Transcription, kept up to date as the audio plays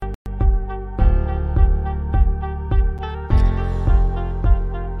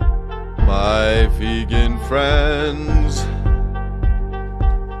my vegan friends.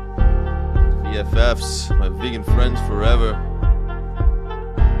 BFFs, my vegan friends forever.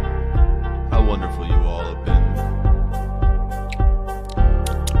 How wonderful you all have been.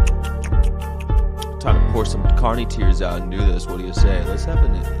 Time to pour some carny tears out and do this. What do you say? Let's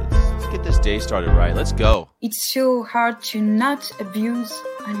get this day started right. Let's go. It's so hard to not abuse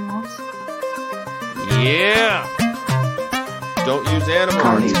animals. Yeah. Don't use animals.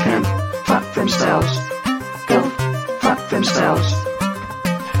 Carnies can fuck themselves. Go fuck themselves.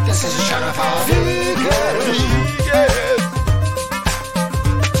 This is a show of all vegans.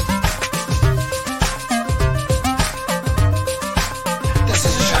 This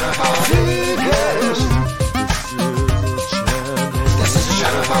is a show of all vegans. This is a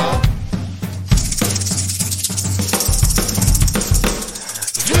show of all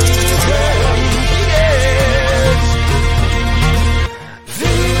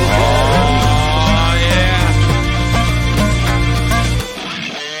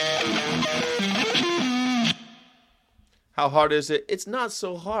How hard is it? It's not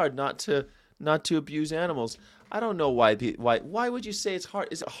so hard not to abuse animals. I don't know why would you say it's hard?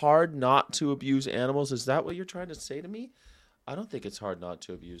 Is it hard not to abuse animals? Is that what you're trying to say to me? I don't think it's hard not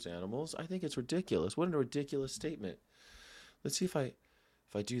to abuse animals. I think it's ridiculous. What a ridiculous statement. Let's see if I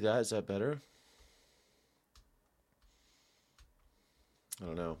do that, is that better? I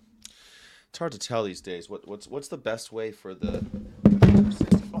don't know. It's hard to tell these days. What's the best way for the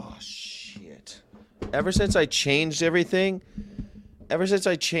oh shit. Ever since I changed everything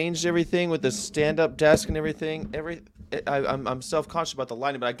with the stand-up desk and everything, I'm self-conscious about the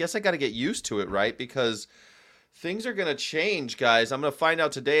lighting, but I guess I got to get used to it, right? Because things are going to change, guys. I'm going to find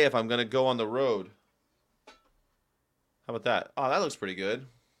out today if I'm going to go on the road. How about that? Oh, that looks pretty good.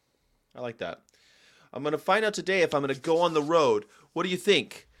 I like that. I'm going to find out today if I'm going to go on the road. What do you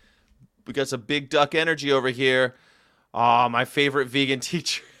think? We got some big duck energy over here. Oh, my favorite vegan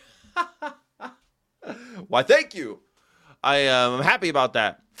teacher. Why, thank you. I'm happy about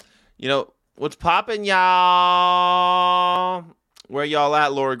that. You know, what's poppin', y'all? Where y'all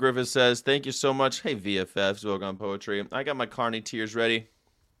at, Laura Griffith says. Thank you so much. Hey, VFF, Zogon Poetry. I got my carny tears ready.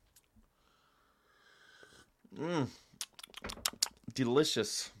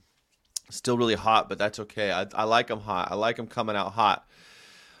 Delicious. Still really hot, but that's okay. I like them hot. I like them coming out hot.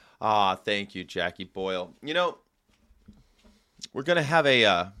 Ah, thank you, Jackie Boyle. You know, we're going to have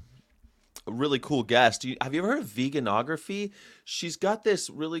a really cool guest. Have you ever heard of veganography? She's got this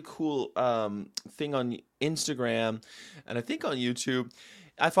really cool thing on Instagram and I think on YouTube.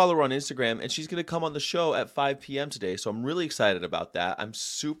 I follow her on Instagram, and she's going to come on the show at 5 p.m. today, so I'm really excited about that. I'm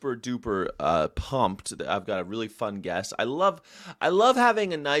super duper pumped that I've got a really fun guest. I love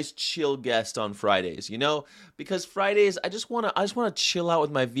having a nice chill guest on Fridays, you know, because Fridays I just want to chill out with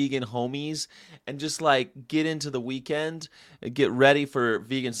my vegan homies and just like get into the weekend and get ready for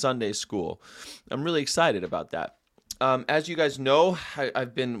Vegan Sunday School. I'm really excited about that. As you guys know,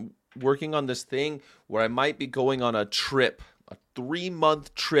 I've been working on this thing where I might be going on a trip. A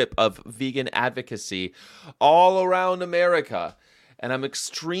 3-month trip of vegan advocacy all around America. And I'm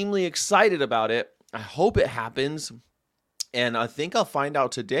extremely excited about it. I hope it happens. And I think I'll find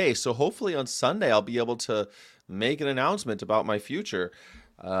out today. So hopefully on Sunday, I'll be able to make an announcement about my future.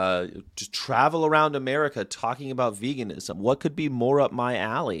 Just travel around America talking about veganism. What could be more up my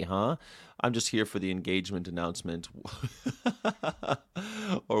alley, huh? I'm just here for the engagement announcement.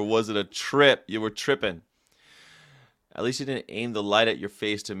 Or was it a trip? You were tripping. At least you didn't aim the light at your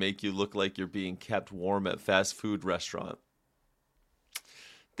face to make you look like you're being kept warm at fast food restaurant.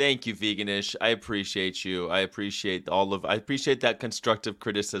 Thank you, Veganish. I appreciate you. I appreciate that constructive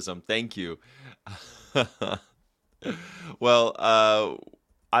criticism. Thank you. Well,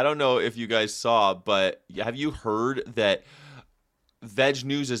 I don't know if you guys saw, but have you heard that Veg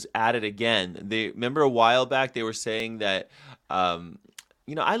News is at it again? Remember a while back they were saying that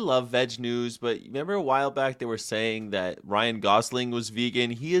you know, I love Veg News, but remember a while back they were saying that Ryan Gosling was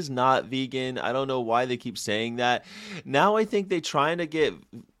vegan. He is not vegan. I don't know why they keep saying that. Now I think they're trying to get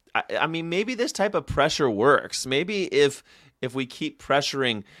I mean, maybe this type of pressure works. Maybe if we keep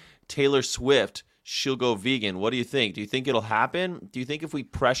pressuring Taylor Swift, she'll go vegan. What do you think? Do you think it'll happen? Do you think if we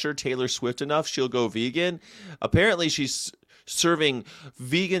pressure Taylor Swift enough, she'll go vegan? Apparently she's serving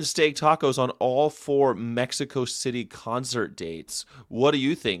vegan steak tacos on all 4 Mexico City concert dates. What do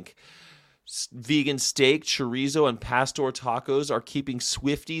you think? Vegan steak, chorizo, and pastor tacos are keeping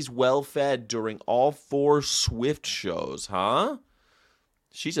Swifties well fed during all 4 Swift shows, huh?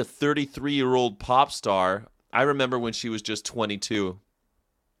 She's a 33-year-old pop star. I remember when she was just 22.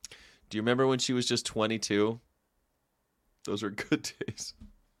 Do you remember when she was just 22? Those were good days.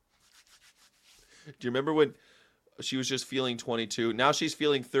 Do you remember when she was just feeling 22? Now she's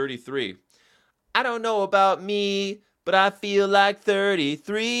feeling 33. I don't know about me, but I feel like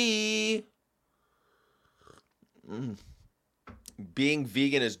 33. Being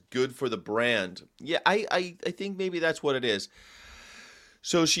vegan is good for the brand. Yeah, I think maybe that's what it is.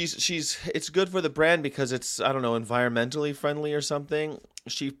 So it's good for the brand because it's, I don't know, environmentally friendly or something.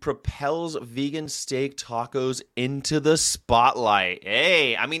 She propels vegan steak tacos into the spotlight.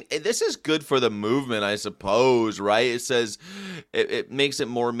 Hey, I mean, this is good for the movement, I suppose, right? It says it makes it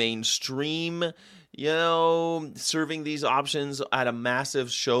more mainstream. You know, serving these options at a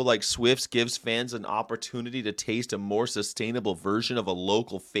massive show like Swift's gives fans an opportunity to taste a more sustainable version of a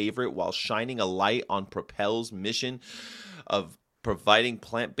local favorite while shining a light on Propel's mission of providing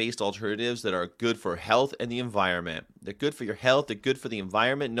plant-based alternatives that are good for health and the environment. They're good for your health. They're good for the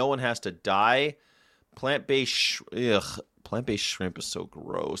environment. No one has to die. Plant-based shrimp is so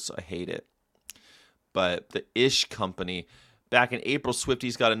gross. I hate it. But the Ish Company, back in April,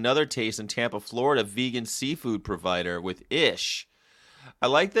 Swifties got another taste in Tampa, Florida, vegan seafood provider with Ish. I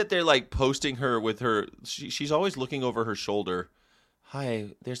like that they're like posting her with her. She's always looking over her shoulder. Hi,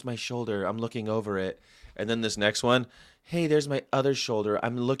 there's my shoulder. I'm looking over it. And then this next one. Hey, there's my other shoulder.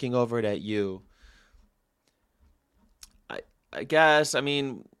 I'm looking over it at you. I guess, I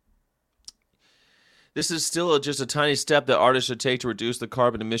mean, this is still just a tiny step that artists should take to reduce the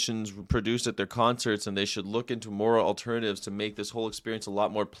carbon emissions produced at their concerts, and they should look into more alternatives to make this whole experience a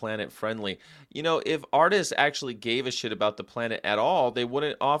lot more planet-friendly. You know, if artists actually gave a shit about the planet at all, they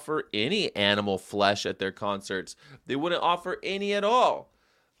wouldn't offer any animal flesh at their concerts. They wouldn't offer any at all.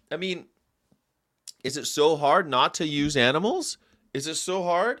 I mean, is it so hard not to use animals? Is it so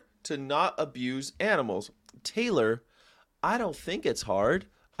hard to not abuse animals? Taylor, I don't think it's hard.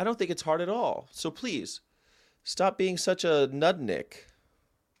 I don't think it's hard at all. So please, stop being such a nudnik.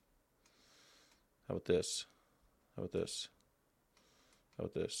 How about this? How about this? How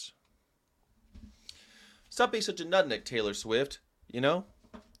about this? Stop being such a nudnik, Taylor Swift. You know?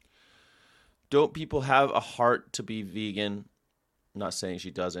 Don't people have a heart to be vegan? I'm not saying she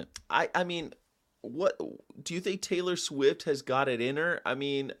doesn't. I mean, what do you think Taylor Swift has got it in her? I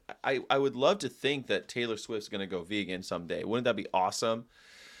mean, I would love to think that Taylor Swift's going to go vegan someday. Wouldn't that be awesome?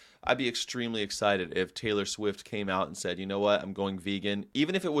 I'd be extremely excited if Taylor Swift came out and said, you know what, I'm going vegan.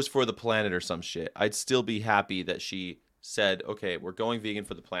 Even if it was for the planet or some shit, I'd still be happy that she said, okay, we're going vegan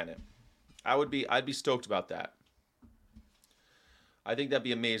for the planet. I'd be stoked about that. I think that'd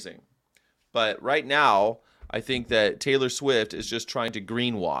be amazing. But right now, I think that Taylor Swift is just trying to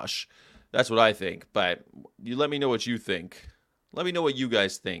greenwash. That's what I think. But you let me know what you think. Let me know what you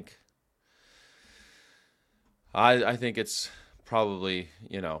guys think. I think it's probably,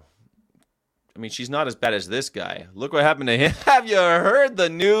 you know, I mean, she's not as bad as this guy. Look what happened to him. Have you heard the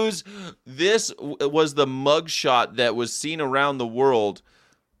news? This was the mugshot that was seen around the world.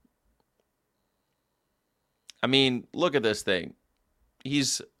 I mean, look at this thing.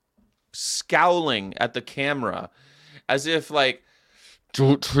 He's scowling at the camera as if like,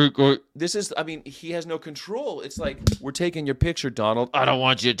 don't take this is, I mean, he has no control. It's like, we're taking your picture, Donald. I don't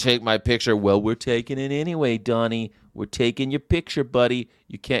want you to take my picture. Well, we're taking it anyway, Donnie. We're taking your picture, buddy.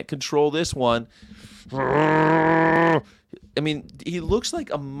 You can't control this one. I mean, he looks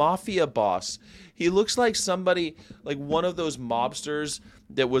like a mafia boss. He looks like somebody, like one of those mobsters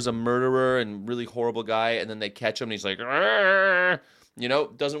that was a murderer and really horrible guy, and then they catch him and he's like, you know,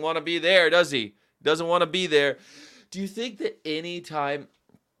 doesn't want to be there, does he? Doesn't want to be there. Do you think that any time,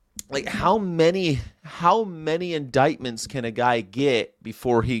 like how many indictments can a guy get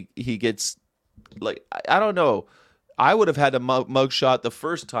before he gets, like, I don't know. I would have had a mugshot the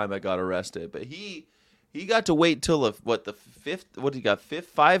first time I got arrested, but he got to wait till the fifth. What he got?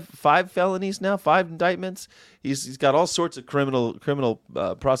 Five felonies now, 5 indictments. He's got all sorts of criminal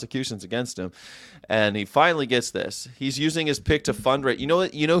prosecutions against him, and he finally gets this. He's using his pick to fundraise.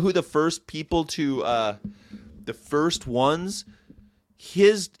 You know who the first people to the first ones.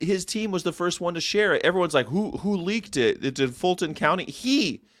 His team was the first one to share it. Everyone's like, who leaked it? It's in Fulton County.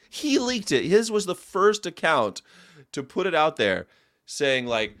 He leaked it. His was the first account to put it out there, saying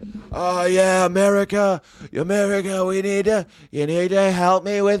like, "Oh yeah, America, you need to help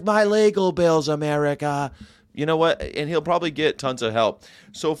me with my legal bills, America." You know what? And he'll probably get tons of help.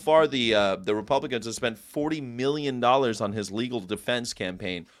 So far, the Republicans have spent $40 million on his legal defense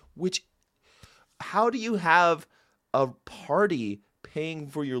campaign. Which, how do you have a party paying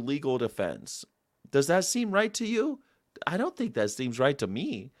for your legal defense? Does that seem right to you? I don't think that seems right to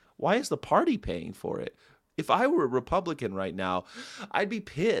me. Why is the party paying for it? If I were a Republican right now, I'd be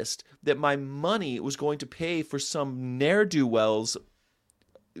pissed that my money was going to pay for some ne'er-do-well's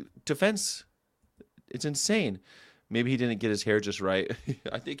defense It's insane. Maybe he didn't get his hair just right.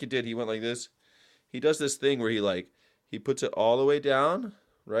 I think he did. He went like this. He does this thing where he puts it all the way down,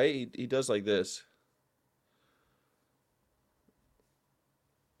 right? He does like this.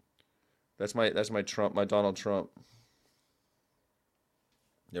 That's my Trump, my Donald Trump.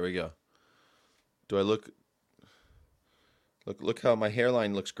 There we go. Do I look how my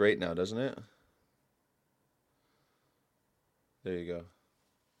hairline looks great now, doesn't it? There you go.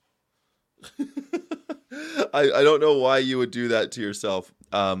 I don't know why you would do that to yourself.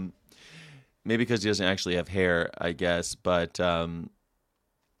 Maybe because he doesn't actually have hair, I guess, but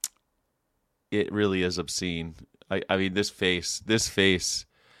it really is obscene. I mean, this face,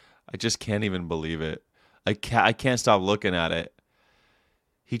 I just can't even believe it. I can't stop looking at it.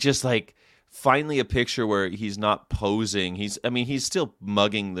 He just finally a picture where he's not posing. He's still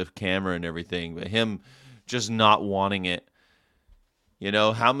mugging the camera and everything, but him just not wanting it. You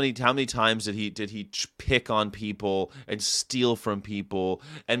know, how many times did he pick on people and steal from people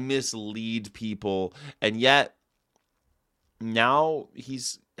and mislead people, and yet now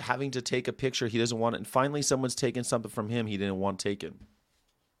he's having to take a picture he doesn't want it, and finally someone's taken something from him he didn't want taken.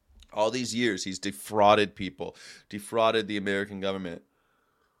 All these years he's defrauded people, defrauded the American government.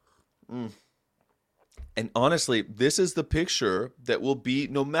 And honestly, this is the picture that will be,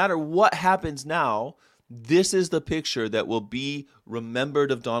 no matter what happens now, this is the picture that will be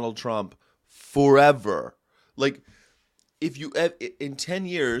remembered of Donald Trump forever. Like, if you, in 10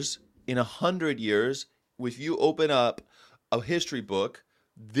 years, in 100 years, if you open up a history book,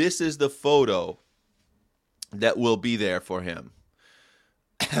 this is the photo that will be there for him.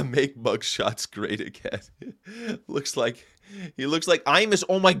 Make mugshots great again. He looks like Imus.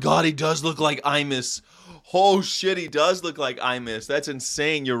 Oh my God, he does look like Imus. Oh shit, he does look like Imus. That's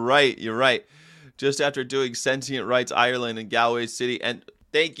insane. You're right. Just after doing Sentient Rights Ireland and Galway City, and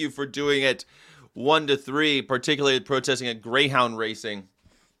thank you for doing it 1 to 3, particularly protesting at greyhound racing.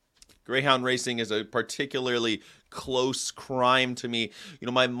 Greyhound racing is a particularly close crime to me. You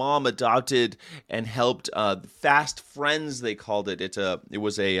know, my mom adopted and helped Fast Friends, they called it. It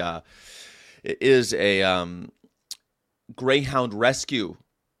is a greyhound rescue.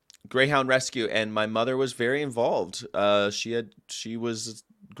 And my mother was very involved. She was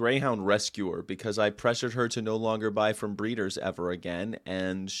greyhound rescuer because I pressured her to no longer buy from breeders ever again,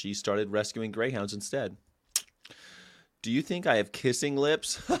 and she started rescuing greyhounds instead. Do you think I have kissing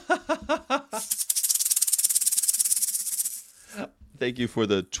lips? Thank you for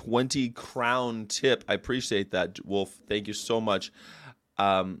the 20 crown tip. I appreciate that, Wolf. Thank you so much.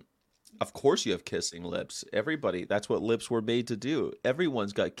 Of course you have kissing lips. Everybody, that's what lips were made to do.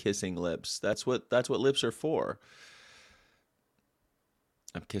 Everyone's got kissing lips. That's what lips are for.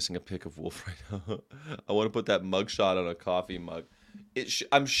 I'm kissing a pic of Wolf right now. I want to put that mugshot on a coffee mug.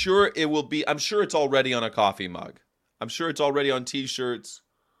 I'm sure it will be. I'm sure it's already on a coffee mug. I'm sure it's already on T-shirts.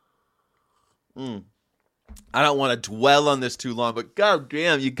 I don't want to dwell on this too long, but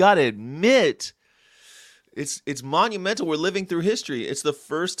goddamn, you gotta admit, it's monumental. We're living through history. It's the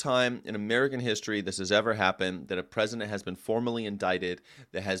first time in American history this has ever happened that a president has been formally indicted,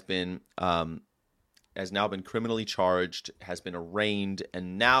 that has now been criminally charged, has been arraigned,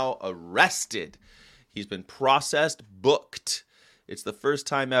 and now arrested. He's been processed, booked. It's the first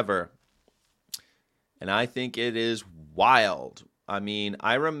time ever. And I think it is wild. I mean,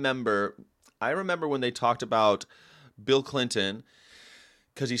 I remember when they talked about Bill Clinton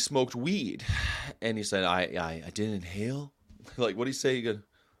because he smoked weed. And he said, I didn't inhale. Like, what did he say? He goes,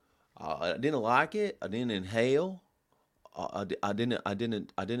 I didn't like it. I didn't inhale. I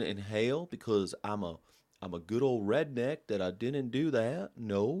didn't inhale because I'm a good old redneck that I didn't do that.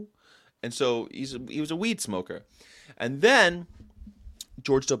 No. And so he was a weed smoker. And then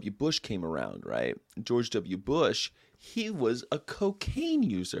George W. Bush came around, right? George W. Bush, he was a cocaine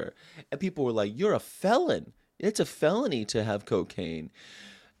user. And people were like, you're a felon. It's a felony to have cocaine.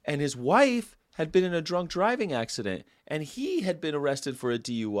 And his wife had been in a drunk driving accident, and he had been arrested for a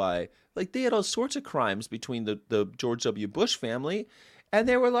DUI. Like, they had all sorts of crimes between the George W. Bush family. And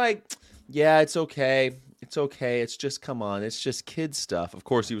they were like, yeah, it's okay. It's okay. It's just, come on. It's just kid stuff. Of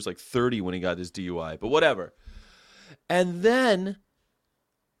course, he was like 30 when he got his DUI, but whatever. And then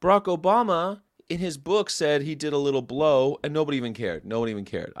Barack Obama, in his book, said he did a little blow, and nobody even cared.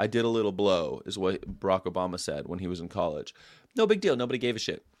 I did a little blow, is what Barack Obama said when he was in college. No big deal. Nobody gave a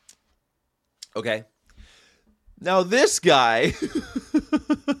shit. Okay. Now this guy,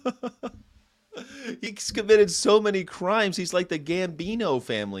 he's committed so many crimes. He's like the Gambino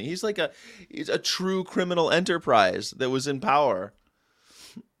family. He's a true criminal enterprise that was in power.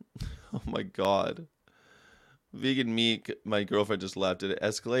 Oh my God. Vegan meat. My girlfriend just laughed. Did it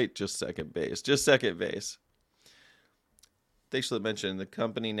escalate? Just second base. Just second base. Thanks for the mention. The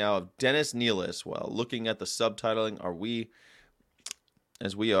company now of Dennis Nealis. Well, looking at the subtitling,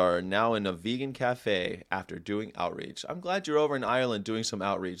 we are now in a vegan cafe after doing outreach. I'm glad you're over in Ireland doing some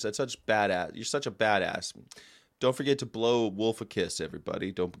outreach. That's such badass. You're such a badass. Don't forget to blow Wolf a kiss,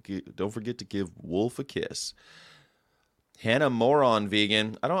 everybody. Don't forget to give Wolf a kiss. Hannah Moron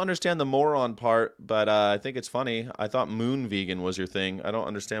vegan. I don't understand the moron part, but I think it's funny. I thought moon vegan was your thing. I don't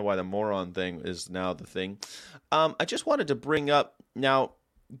understand why the moron thing is now the thing. I just wanted to bring up now,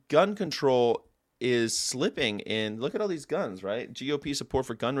 gun control is slipping in. Look at all these guns, right? GOP support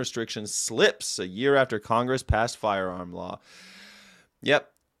for gun restrictions slips a year after Congress passed firearm law. Yep.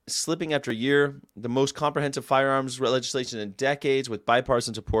 Slipping after a year, the most comprehensive firearms legislation in decades with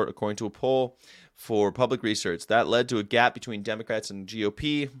bipartisan support, according to a poll for public research. That led to a gap between Democrats and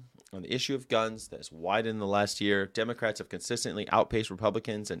GOP on the issue of guns that has widened in the last year. Democrats have consistently outpaced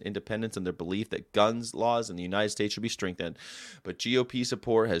Republicans and independents in their belief that guns laws in the United States should be strengthened, but GOP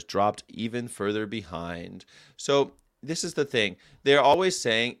support has dropped even further behind. So this is the thing. They're always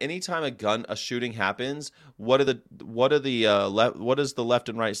saying anytime a shooting happens, what does the left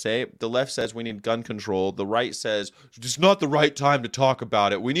and right say? The left says we need gun control. The right says it's not the right time to talk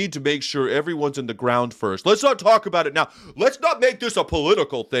about it. We need to make sure everyone's in the ground first. Let's not talk about it now. Let's not make this a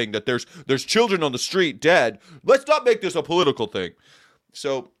political thing that there's children on the street dead. Let's not make this a political thing.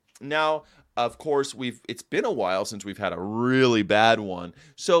 So now, of course, it's been a while since we've had a really bad one.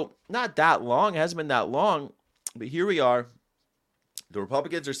 So not that long. It hasn't been that long. But here we are. The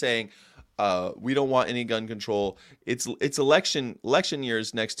Republicans are saying we don't want any gun control. It's election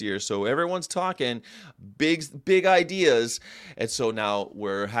years next year, so everyone's talking big ideas. And so now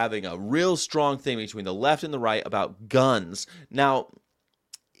we're having a real strong thing between the left and the right about guns. Now,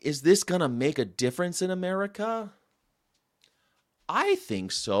 is this going to make a difference in America? I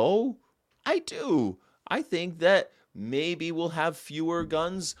think so. I do. I think that maybe we'll have fewer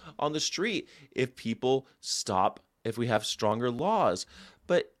guns on the street if we have stronger laws.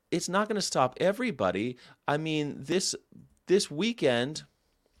 But it's not going to stop everybody. I mean, this weekend,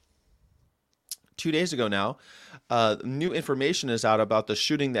 2 days ago now, new information is out about the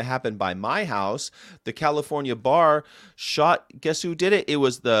shooting that happened by my house. The California bar shot, guess who did it? It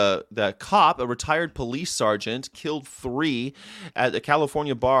was the cop, a retired police sergeant, killed 3 at the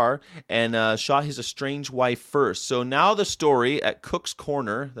California bar and shot his estranged wife first. So now the story at Cook's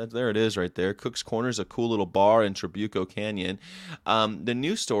Corner, there it is right there. Cook's Corner is a cool little bar in Trabuco Canyon. The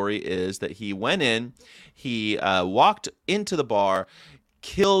new story is that he went in, he walked into the bar,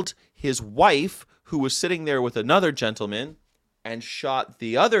 killed his wife, who was sitting there with another gentleman, and shot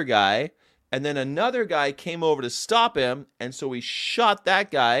the other guy. And then another guy came over to stop him, and so he shot that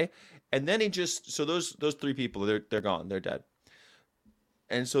guy. And then so those 3 people, they're gone, they're dead.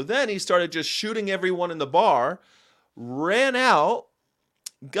 And so then he started just shooting everyone in the bar, ran out,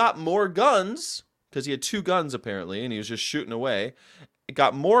 got more guns, because he had 2 guns apparently, and he was just shooting away.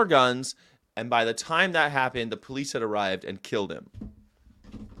 Got more guns, and by the time that happened, the police had arrived and killed him.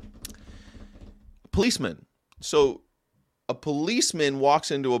 Policeman. So a policeman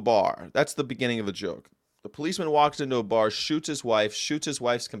walks into a bar. That's the beginning of the joke. The policeman walks into a bar, shoots his wife, shoots his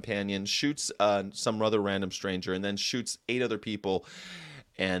wife's companion, shoots some other random stranger, and then shoots 8 other people,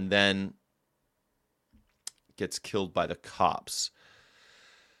 and then gets killed by the cops.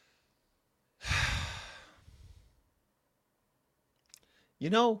 You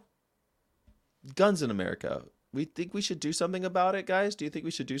know, guns in America. We think we should do something about it, guys? Do you think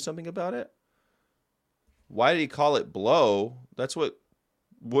we should do something about it? Why did he call it blow?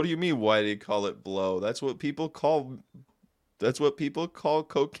 What do you mean, why did he call it blow? That's what people call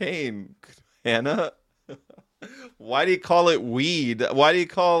cocaine, Hannah. Why do you call it weed? Why'd you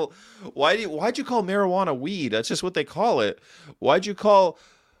call marijuana weed? That's just what they call it. Why'd you call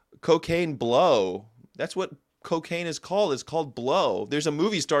cocaine blow? That's what cocaine is called. It's called Blow. There's a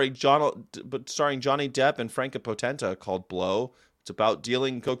movie starring Johnny Depp and Frank Potenta called Blow. It's about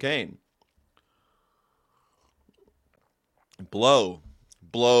dealing cocaine. Blow,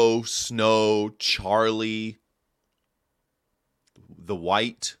 Snow, Charlie, the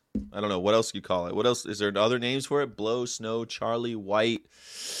White. I don't know. What else do you call it? What else? Is there other names for it? Blow, Snow, Charlie, White,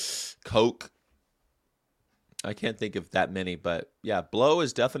 Coke. I can't think of that many, but yeah, Blow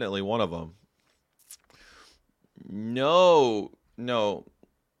is definitely one of them. No.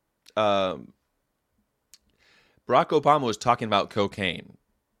 Barack Obama was talking about cocaine.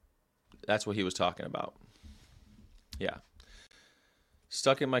 That's what he was talking about. Yeah.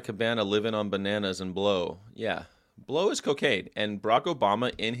 Stuck in my cabana living on bananas and blow. Yeah. Blow is cocaine. And Barack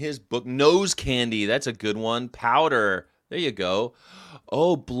Obama, in his book, Nose Candy, that's a good one. Powder. There you go.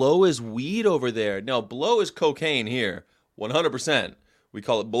 Oh, blow is weed over there. No, blow is cocaine here. 100%. We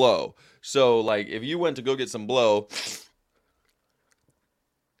call it blow. So, like, if you went to go get some blow,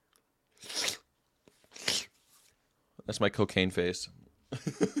 that's my cocaine face.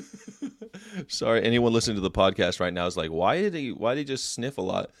 Sorry, anyone listening to the podcast right now is like, why did he just sniff a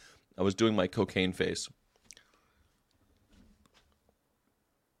lot? I was doing my cocaine face.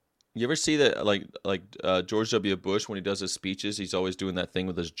 You ever see that, like George W. Bush, when he does his speeches, he's always doing that thing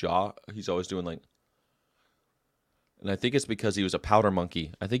with his jaw. He's always doing like, and I think it's because he was a powder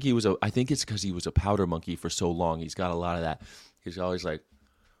monkey. I think it's because he was a powder monkey for so long. He's got a lot of that. He's always like,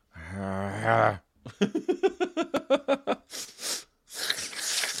 yeah.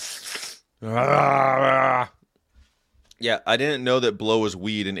 I didn't know that blow was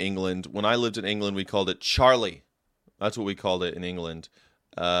weed in England. When I lived in England, we called it Charlie. That's what we called it in England.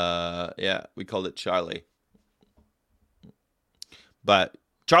 Yeah, we called it Charlie. But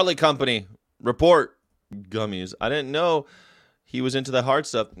Charlie Company, report gummies. I didn't know he was into the hard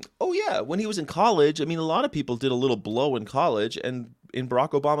stuff. Oh yeah, when he was in college, I mean, a lot of people did a little blow in college, and in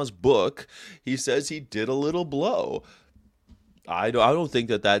Barack Obama's book, he says he did a little blow. I don't think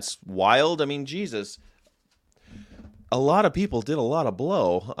that that's wild. I mean, Jesus. A lot of people did a lot of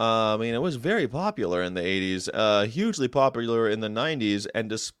blow. I mean, it was very popular in the 80s, hugely popular in the 90s, and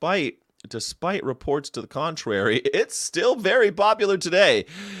despite reports to the contrary, it's still very popular today.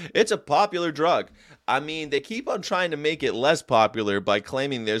 It's a popular drug. I mean, they keep on trying to make it less popular by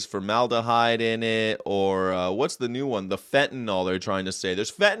claiming there's formaldehyde in it, or what's the new one? The fentanyl, they're trying to say.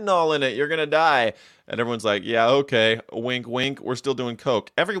 There's fentanyl in it, you're going to die. And everyone's like, yeah, okay, wink, wink, we're still doing coke.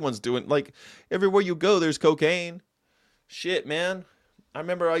 Everyone's doing, like, everywhere you go, there's cocaine. Shit, man. I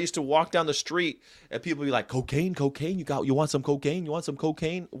remember I used to walk down the street and people would be like, cocaine, you want some cocaine?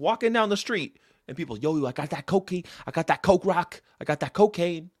 Walking down the street and people, yo, I got that cocaine, I got that coke rock, I got that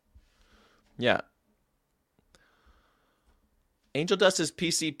cocaine. Yeah. Angel dust is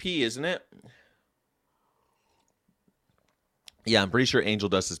PCP, isn't it? Yeah, I'm pretty sure angel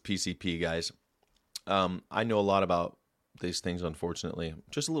dust is PCP, guys. I know a lot about these things, unfortunately.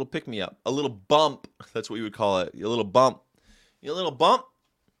 Just a little pick-me-up. A little bump. That's what we would call it. A little bump. A little bump.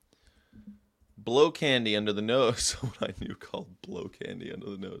 Blow candy under the nose. What I knew called blow candy under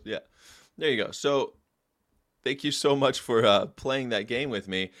the nose. Yeah. There you go. So, thank you so much for playing that game with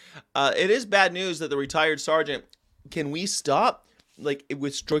me. It is bad news that the retired sergeant... Can we stop? Like,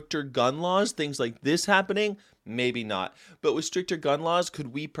 with stricter gun laws, things like this happening? Maybe not. But with stricter gun laws,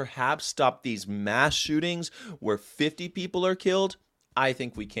 could we perhaps stop these mass shootings where 50 people are killed? I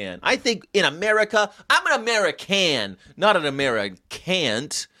think we can. I think in America, I'm an American, not an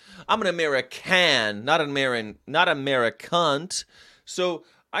Americant. I'm an American, not American. So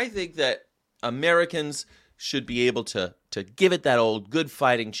I think that Americans should be able to give it that old good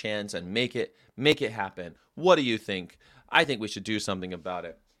fighting chance and make it happen. What do you think? I think we should do something about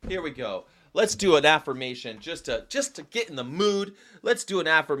it. Here we go. Let's do an affirmation just to get in the mood. Let's do an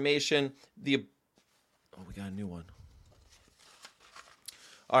affirmation. We got a new one.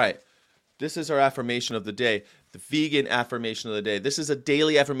 All right. This is our affirmation of the day. The vegan affirmation of the day. This is a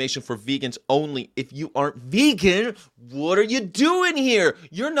daily affirmation for vegans only. If you aren't vegan, what are you doing here?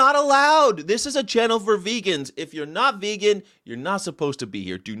 You're not allowed. This is a channel for vegans. If you're not vegan, you're not supposed to be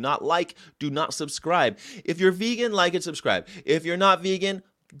here. Do not like, do not subscribe. If you're vegan, like and subscribe. If you're not vegan,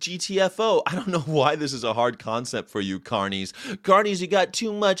 GTFO. I don't know why this is a hard concept for you, carnies. Carnies, you got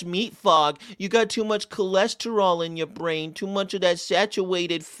too much meat fog. You got too much cholesterol in your brain. Too much of that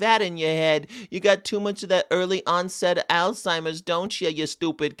saturated fat in your head. You got too much of that early onset Alzheimer's, don't you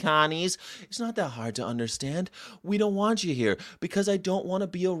stupid carnies? It's not that hard to understand. We don't want you here because I don't want to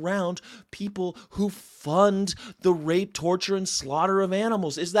be around people who fund the rape, torture, and slaughter of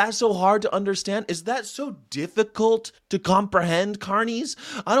animals. Is that so hard to understand? Is that so difficult to comprehend, carnies?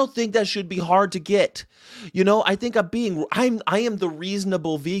 I don't think that should be hard to get. You know, I think I am the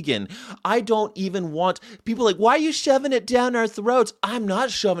reasonable vegan. I don't even want people like, why are you shoving it down our throats? I'm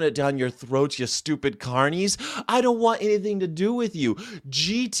not shoving it down your throats, you stupid carnies. I don't want anything to do with you.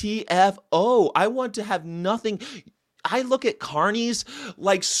 GTFO. I want to have nothing. I look at carnies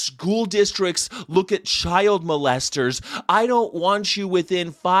like school districts look at child molesters. I don't want you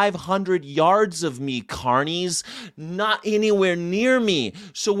within 500 yards of me, carnies. Not anywhere near me.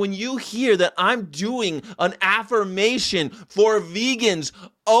 So when you hear that I'm doing an affirmation for vegans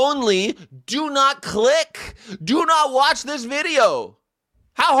only, do not click. Do not watch this video.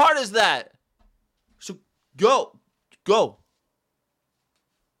 How hard is that? So go.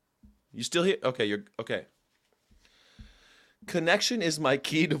 You still here? Okay, you're okay. Connection is my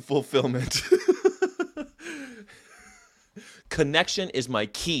key to fulfillment. Connection is my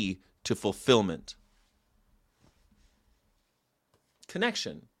key to fulfillment.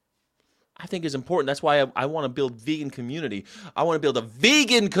 Connection, I think, is important. That's why I want to build vegan community. I want to build a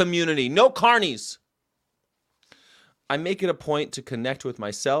vegan community. No carnies. I make it a point to connect with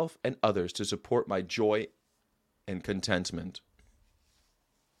myself and others to support my joy and contentment.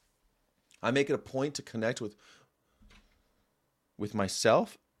 I make it a point to connect with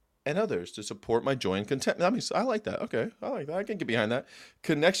myself and others to support my joy and contentment. That means I like that. Okay, I like that. I can get behind that.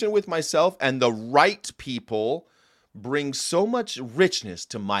 Connection with myself and the right people brings so much richness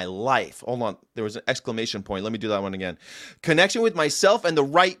to my life. Hold on. There was an exclamation point. Let me do that one again. Connection with myself and the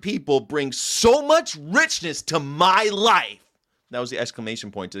right people brings so much richness to my life. That was the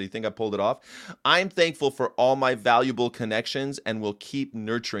exclamation point. Did you think I pulled it off? I'm thankful for all my valuable connections and will keep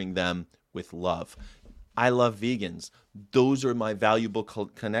nurturing them with love. I love vegans. Those are my valuable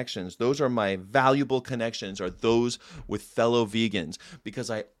connections. Those are my valuable connections, are those with fellow vegans, because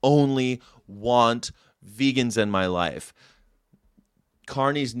I only want vegans in my life.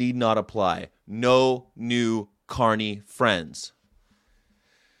 Carnies need not apply. No new carny friends.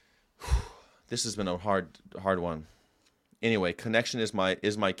 This has been a hard one. Anyway, connection is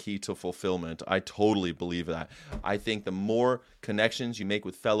my key to fulfillment. I totally believe that. I think the more connections you make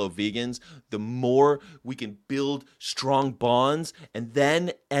with fellow vegans, the more we can build strong bonds, and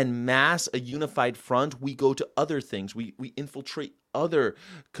then en masse, a unified front, we go to other things. We infiltrate other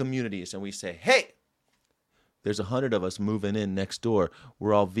communities and we say, hey, there's 100 of us moving in next door.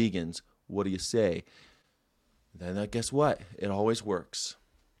 We're all vegans. What do you say? Then guess what? It always works.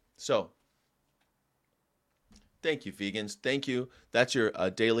 So, thank you, vegans. Thank you. That's your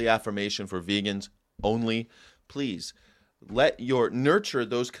daily affirmation for vegans only. Please nurture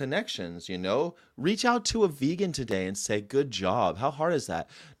those connections, Reach out to a vegan today and say, good job. How hard is that?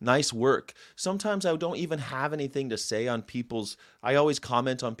 Nice work. Sometimes I don't even have anything to say on I always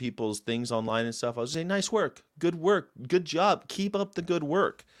comment on people's things online and stuff. I'll just say, nice work, good job. Keep up the good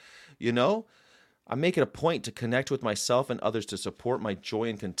work. I make it a point to connect with myself and others to support my joy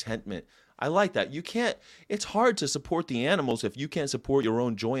and contentment. I like that. It's hard to support the animals if you can't support your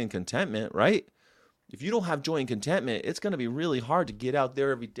own joy and contentment, right? If you don't have joy and contentment, it's going to be really hard to get out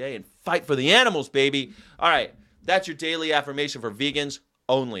there every day and fight for the animals, baby. All right, that's your daily affirmation for vegans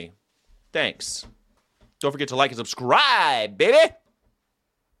only. Thanks. Don't forget to like and subscribe, baby.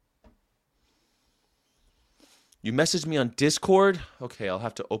 You messaged me on Discord? Okay, I'll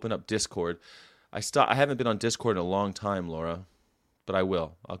have to open up Discord. I haven't been on Discord in a long time, Laura, but I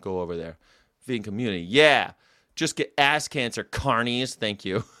will. I'll go over there. Vegan community, yeah. Just get ass cancer, carnies. Thank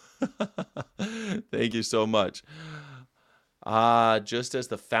you. Thank you so much. Just as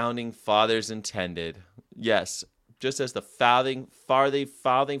the founding fathers intended. Yes, just as the founding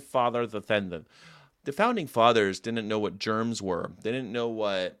fathers intended. The founding fathers didn't know what germs were. They didn't know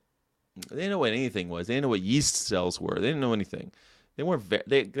what anything was. They didn't know what yeast cells were. They didn't know anything. They weren't.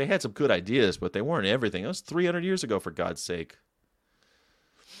 They had some good ideas, but they weren't everything. That was 300 years ago, for God's sake.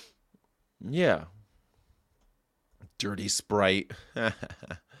 Yeah. Dirty Sprite.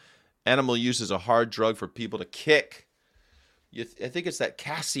 Animal use is a hard drug for people to kick. I think it's that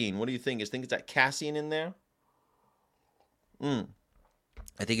casein. What do you think? You think it's that casein in there? I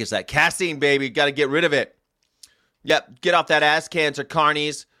think it's that casein, baby. Got to get rid of it. Yep. Get off that ass cancer,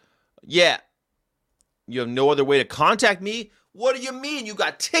 carnies. Yeah. You have no other way to contact me? What do you mean? You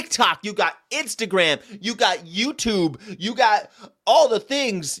got TikTok, you got Instagram, you got YouTube, you got all the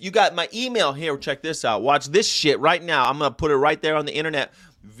things. You got my email here. Check this out. Watch this shit right now. I'm going to put it right there on the internet.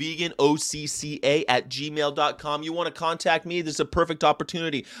 veganocca@gmail.com. You want to contact me? This is a perfect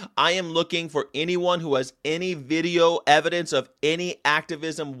opportunity. I am looking for anyone who has any video evidence of any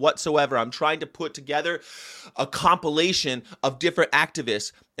activism whatsoever. I'm trying to put together a compilation of different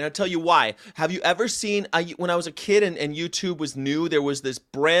activists. And I'll tell you why. Have you ever seen, when I was a kid and YouTube was new, there was this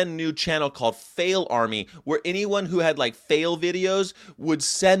brand new channel called Fail Army, where anyone who had like fail videos would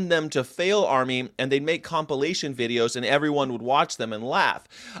send them to Fail Army, and they'd make compilation videos and everyone would watch them and laugh.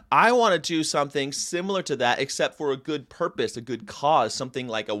 I want to do something similar to that, except for a good purpose, a good cause, something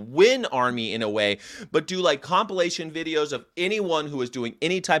like a win army in a way, but do like compilation videos of anyone who is doing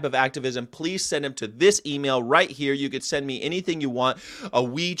any type of activism. Please send them to this email right here. You could send me anything you want,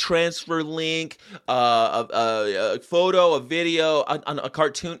 a transfer link, a photo, a video, a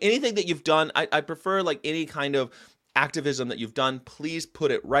cartoon, anything that you've done. I prefer like any kind of activism that you've done. Please put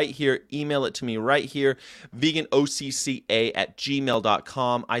it right here. Email it to me right here,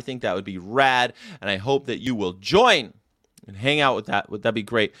 veganocca@gmail.com. I think that would be rad, and I hope that you will join and hang out with that. Would that be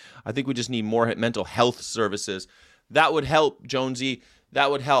great? I think we just need more mental health services. That would help, Jonesy. That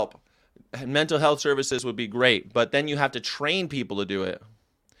would help. Mental health services would be great, but then you have to train people to do it.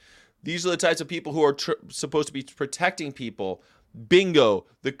 These are the types of people who are supposed to be protecting people. Bingo.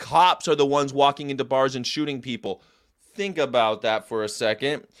 The cops are the ones walking into bars and shooting people. Think about that for a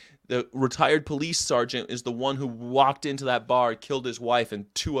second. The retired police sergeant is the one who walked into that bar, killed his wife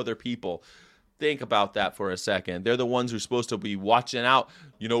and 2 other people. Think about that for a second. They're the ones who are supposed to be watching out.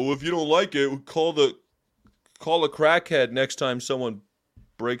 You know, if you don't like it, call a crackhead next time someone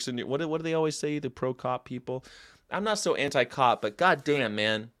breaks in. What do they always say? The pro-cop people. I'm not so anti-cop, but goddamn,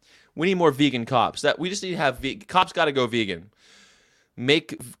 man, we need more vegan cops. We just need to have cops. Got to go vegan.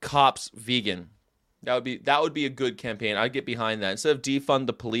 Make cops vegan. That would be a good campaign. I'd get behind that. Instead of defund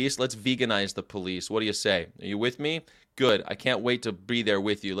the police, let's veganize the police. What do you say? Are you with me? Good. I can't wait to be there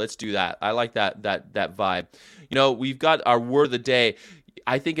with you. Let's do that. I like that vibe. You know, we've got our word of the day.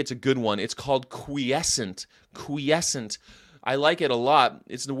 I think it's a good one. It's called quiescent. Quiescent. I like it a lot.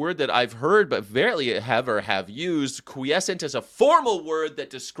 It's the word that I've heard but rarely have used. Quiescent is a formal word that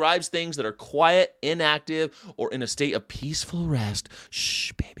describes things that are quiet, inactive, or in a state of peaceful rest.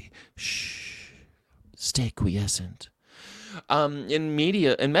 Shh, baby. Shh. Stay quiescent. In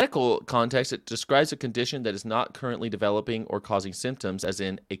medical context, it describes a condition that is not currently developing or causing symptoms, as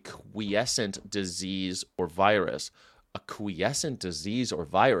in a quiescent disease or virus. A quiescent disease or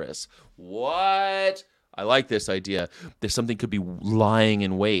virus. What? I like this idea. There's something could be lying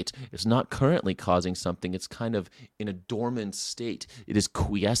in wait. It's not currently causing something. It's kind of in a dormant state. It is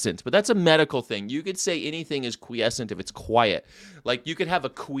quiescent. But that's a medical thing. You could say anything is quiescent if it's quiet. Like you could have a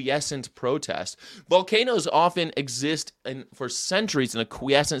quiescent protest. Volcanoes often exist for centuries in a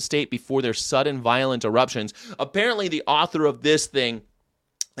quiescent state before their sudden violent eruptions. Apparently the author of this thing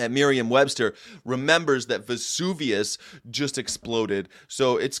at Merriam-Webster remembers that Vesuvius just exploded.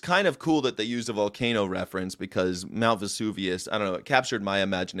 So it's kind of cool that they used a volcano reference, because Mount Vesuvius, I don't know, it captured my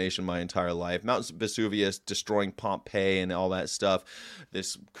imagination my entire life. Mount Vesuvius destroying Pompeii and all that stuff.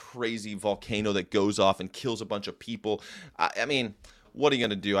 This crazy volcano that goes off and kills a bunch of people. I mean, what are you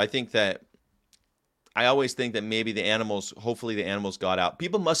going to do? I always think that maybe hopefully the animals got out.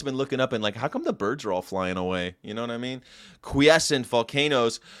 People must have been looking up and like, how come the birds are all flying away? You know what I mean? Quiescent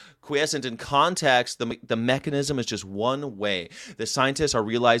volcanoes. Quiescent in context, the mechanism is just one way. The scientists are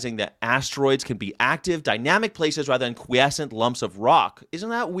realizing that asteroids can be active, dynamic places rather than quiescent lumps of rock.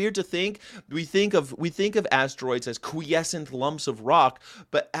 Isn't that weird to think? We think of asteroids as quiescent lumps of rock,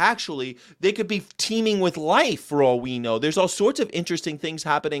 but actually they could be teeming with life for all we know. There's all sorts of interesting things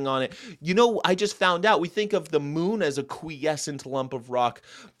happening on it. You know, I just found out we think of the moon as a quiescent lump of rock.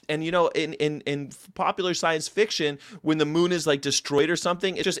 And, you know, in popular science fiction, when the moon is, like, destroyed or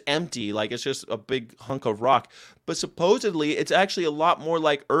something, it's just empty. Like, it's just a big hunk of rock. But supposedly, it's actually a lot more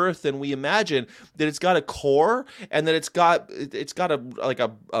like Earth than we imagine, that it's got a core and that it's got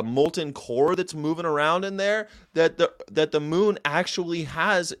a molten core that's moving around in there, that the moon actually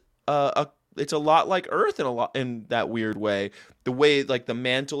has it's a lot like Earth in that weird way. The way like the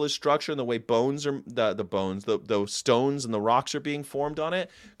mantle is structured and the way the stones and the rocks are being formed on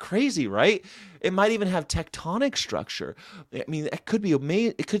it. Crazy, right? It might even have tectonic structure. I mean, it could be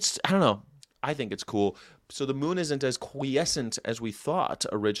amazing. I don't know. I think it's cool. So the moon isn't as quiescent as we thought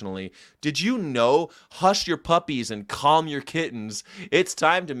originally. Did you know? Hush your puppies and calm your kittens. It's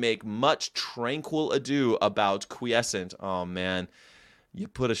time to make much tranquil ado about quiescent. Oh, man. You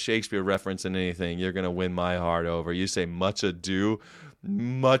put a Shakespeare reference in anything, you're going to win my heart over. You say much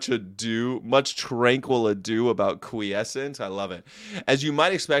tranquil ado about quiescent. I love it. As you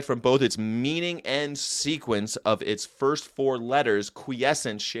might expect from both its meaning and sequence of its first 4 letters,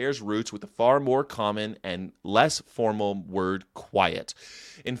 quiescent shares roots with the far more common and less formal word quiet.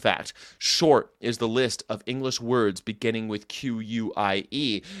 In fact, short is the list of English words beginning with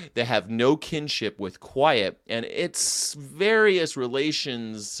Q-U-I-E that have no kinship with quiet, and its various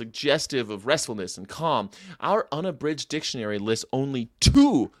relations suggestive of restfulness and calm. Our unabridged dictionary lists only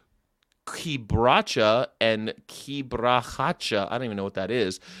 2, quebracha and quebrachacha. I don't even know what that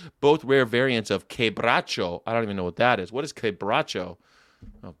is. Both rare variants of quebracho. I don't even know what that is. What is quebracho?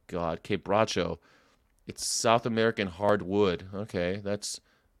 Oh, God, quebracho. It's South American hardwood. Okay,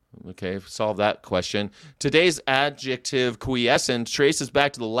 solve that question. Today's adjective quiescent traces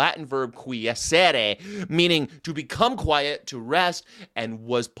back to the Latin verb quiescere, meaning to become quiet, to rest, and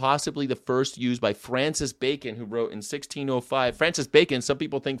was possibly the first used by Francis Bacon, who wrote in 1605. Francis Bacon, some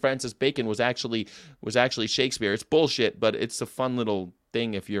people think Francis Bacon was actually Shakespeare. It's bullshit, but it's a fun little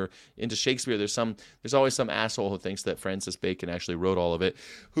thing. If you're into Shakespeare, there's always some asshole who thinks that Francis Bacon actually wrote all of it,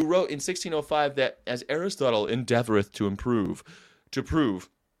 who wrote in 1605 that as Aristotle endeavoreth to prove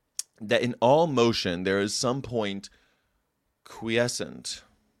that in all motion there is some point quiescent.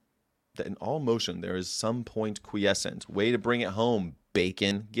 That in all motion there is some point quiescent. Way to bring it home,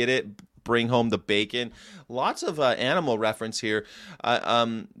 bacon. Get it? Bring home the bacon. Lots of animal reference here,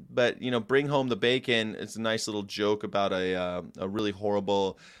 but bring home the bacon. It's a nice little joke about a really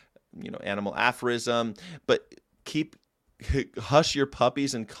horrible, animal aphorism. But hush your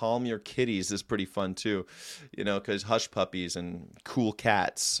puppies and calm your kitties is pretty fun too, because hush puppies and cool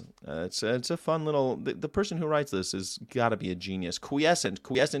cats. It's a fun little. The person who writes this has got to be a genius.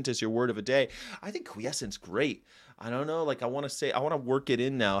 Quiescent is your word of a day. I think quiescent's great. I don't know. I want to work it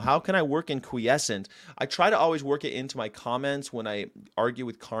in now. How can I work in quiescent? I try to always work it into my comments when I argue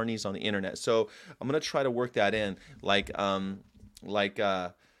with carnies on the internet. So I'm gonna try to work that in.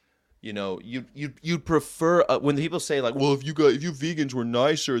 You'd prefer when people say well, if you vegans were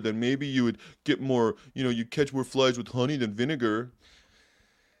nicer, then maybe you would get more, you catch more flies with honey than vinegar.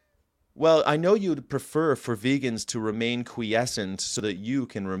 Well, I know you'd prefer for vegans to remain quiescent so that you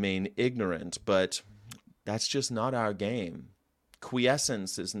can remain ignorant, but that's just not our game.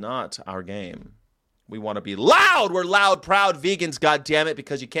 Quiescence is not our game. We want to be loud. We're loud, proud vegans, goddammit,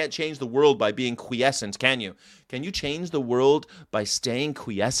 because you can't change the world by being quiescent, can you? Can you change the world by staying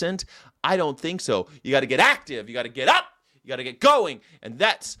quiescent? I don't think so. You got to get active. You got to get up. You got to get going. And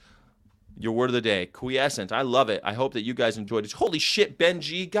that's your word of the day, quiescent. I love it. I hope that you guys enjoyed it. Holy shit,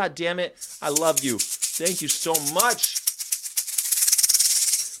 Benji, goddammit. I love you. Thank you so much.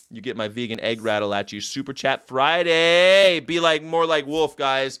 You get my vegan egg rattle at you. Super Chat Friday. Be more like Wolf,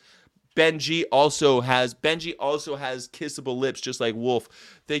 guys. Benji also has kissable lips just like Wolf.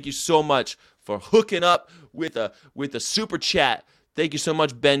 Thank you so much for hooking up with a super chat. Thank you so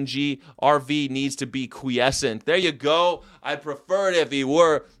much, Benji. RV needs to be quiescent. There you go. I prefer it if he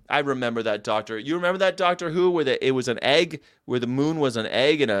were. I remember that Doctor. You remember that Doctor Who where it was an egg, where the moon was an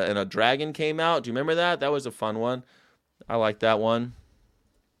egg and a dragon came out? Do you remember that? That was a fun one. I like that one.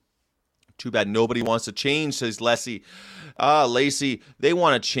 Too bad nobody wants to change, says Lacey. Lacey, they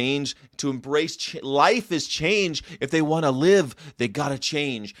want to change. To embrace life is change. If they want to live, they got to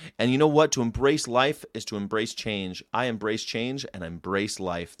change. And you know what? To embrace life is to embrace change. I embrace change and I embrace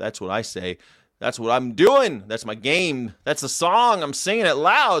life. That's what I say. That's what I'm doing. That's my game. That's the song. I'm singing it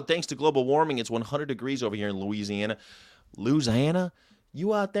loud. Thanks to global warming, it's 100 degrees over here in Louisiana. Louisiana?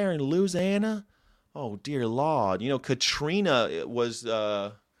 You out there in Louisiana? Oh, dear Lord. Katrina was...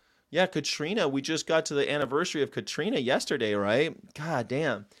 Yeah, Katrina, we just got to the anniversary of Katrina yesterday, right? God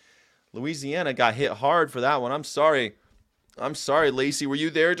damn. Louisiana got hit hard for that one. I'm sorry. Lacey. Were you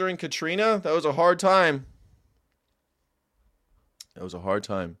there during Katrina? That was a hard time. From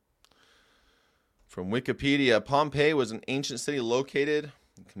Wikipedia, Pompeii was an ancient city located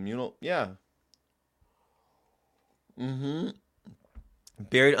in communal... Yeah.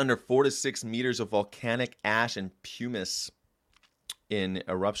 Buried under 4 to 6 meters of volcanic ash and pumice. In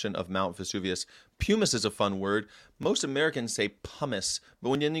eruption of Mount Vesuvius. Pumice is a fun word. Most Americans say pumice,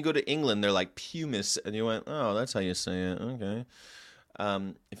 but when you go to England, they're like pumice, and you went, oh, that's how you say it. Okay.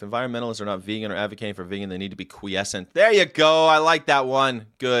 If environmentalists are not vegan or advocating for vegan, they need to be quiescent. There you go. I like that one.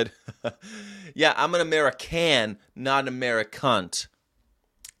 Good. Yeah, I'm an American, not an Americant.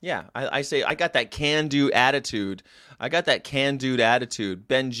 Yeah, I say I got that can-do attitude.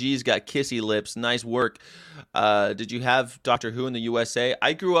 Benji's got kissy lips. Nice work. Did you have Doctor Who in the USA?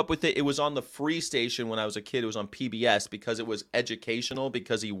 I grew up with it. It was on the free station when I was a kid. It was on PBS because it was educational,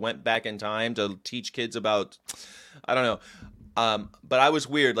 because he went back in time to teach kids about, I don't know. But I was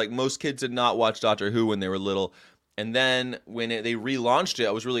weird. Most kids did not watch Doctor Who when they were little. And then when they relaunched it,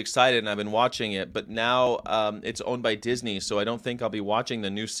 I was really excited, and I've been watching it. But now it's owned by Disney, so I don't think I'll be watching the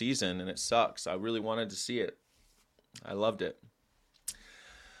new season, and it sucks. I really wanted to see it. I loved it.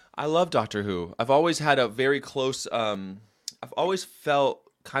 I love Doctor Who. I've always had a very close... I've always felt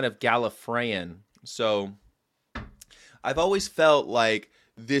kind of Gallifreyan. So I've always felt like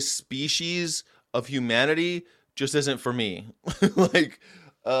this species of humanity just isn't for me.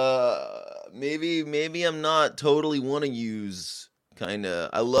 Maybe I'm not totally one of yous, kind of.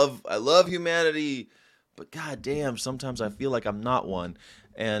 I love humanity, but goddamn, sometimes I feel like I'm not one.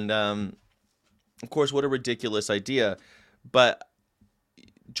 And of course, what a ridiculous idea. But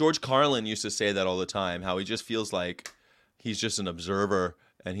George Carlin used to say that all the time, how he just feels like he's just an observer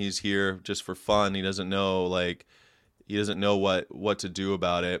and he's here just for fun. He doesn't know what to do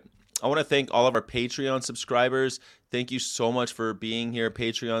about it. I want to thank all of our Patreon subscribers. Thank you so much for being here,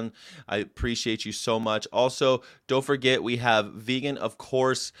 Patreon. I appreciate you so much. Also, don't forget we have Vegan, of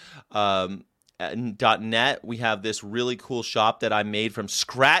course, .net. We have this really cool shop that I made from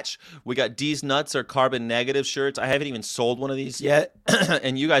scratch. We got D's Nuts or Carbon Negative shirts. I haven't even sold one of these yet,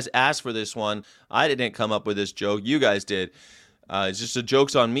 and you guys asked for this one. I didn't come up with this joke. You guys did. It's just a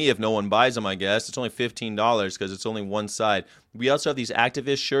joke's on me if no one buys them, I guess. It's only $15 because it's only one side. We also have these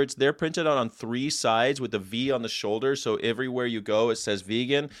activist shirts. They're printed out on 3 sides with a V on the shoulder, so everywhere you go it says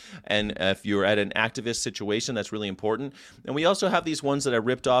vegan. And if you're at an activist situation, that's really important. And we also have these ones that I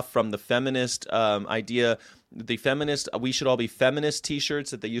ripped off from the feminist idea. The feminist, we should all be feminist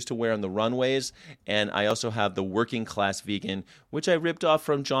t-shirts that they used to wear on the runways. And I also have the working class vegan, which I ripped off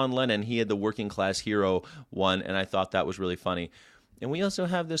from John Lennon. He had the working class hero one, and I thought that was really funny. And we also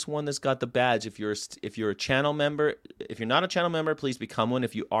have this one that's got the badge. If you're a channel member, if you're not a channel member, please become one.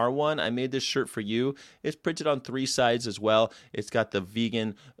 If you are one, I made this shirt for you. It's printed on 3 sides as well. It's got the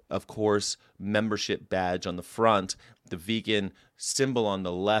vegan, of course, membership badge on the front, the vegan symbol on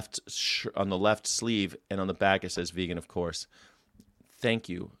the left sleeve, and on the back it says vegan, of course. Thank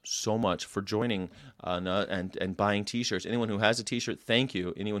you so much for joining and buying t-shirts. Anyone who has a t-shirt, thank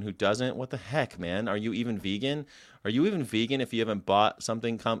you. Anyone who doesn't, what the heck, man? Are you even vegan? Are you even vegan if you haven't bought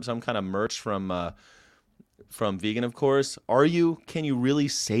something, some kind of merch from Vegan, of course? Are you? Can you really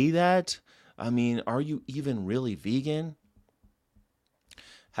say that? I mean, are you even really vegan?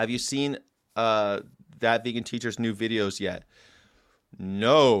 Have you seen That Vegan Teacher's new videos yet?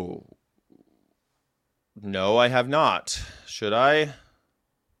 No. No, I have not. Should I?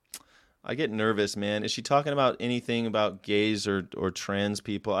 I get nervous, man. Is she talking about anything about gays or trans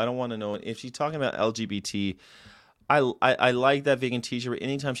people? I don't want to know. If she's talking about LGBT, I like That Vegan Teacher, but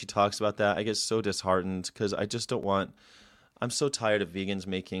anytime she talks about that, I get so disheartened because I just don't want. I'm so tired of vegans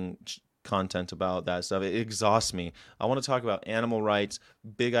making content about that stuff. It exhausts me. I want to talk about animal rights,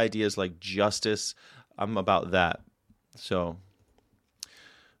 big ideas like justice. I'm about that. So,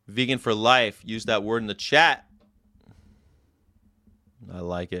 vegan for life. Use that word in the chat. I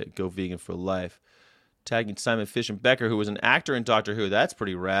like it. Go vegan for life. Tagging Simon Fish and Becker, who was an actor in Doctor Who. That's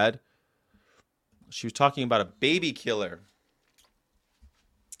pretty rad. She was talking about a baby killer.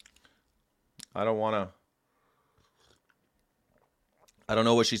 I don't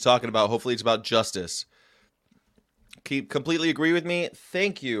know what she's talking about. Hopefully it's about justice. Completely agree with me?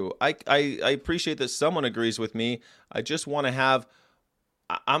 Thank you. I appreciate that someone agrees with me. I just want to have...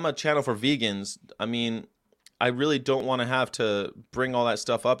 I'm a channel for vegans. I mean, I really don't want to have to bring all that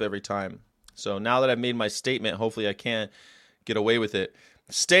stuff up every time. So now that I've made my statement, hopefully I can get away with it.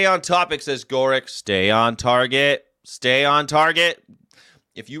 Stay on topic, says Gorick. Stay on target. Stay on target.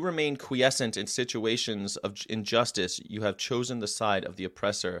 If you remain quiescent in situations of injustice, you have chosen the side of the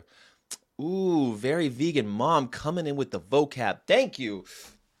oppressor. Ooh, very vegan mom coming in with the vocab. Thank you.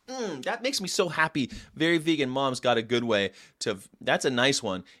 That makes me so happy. Very vegan mom's got a good way to... That's a nice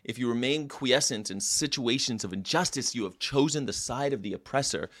one. If you remain quiescent in situations of injustice, you have chosen the side of the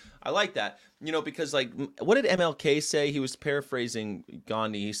oppressor. I like that. You know, because, like, what did MLK say? He was paraphrasing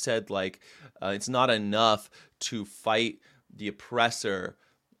Gandhi. He said, like, it's not enough to fight the oppressor.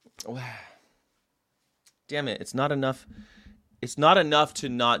 Damn it. It's not enough. It's not enough to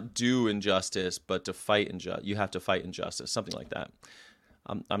not do injustice, but to fight injustice. You have to fight injustice. Something like that.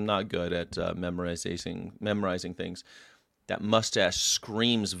 I'm not good at memorizing things. That mustache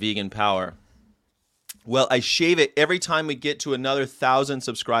screams vegan power. Well, I shave it every time we get to another 1,000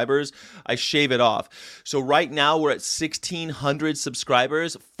 subscribers. I shave it off. So right now we're at 1,600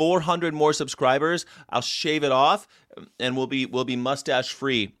 subscribers. 400 more subscribers. I'll shave it off, and we'll be mustache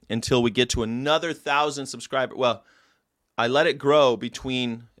free until we get to another 1,000 subscribers. Well, I let it grow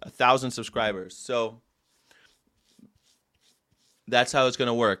between 1,000 subscribers. So that's how it's going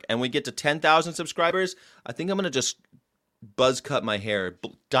to work. And we get to 10,000 subscribers, I think I'm going to just buzz cut my hair,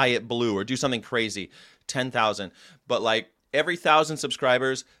 dye it blue, or do something crazy. 10,000. But like every 1,000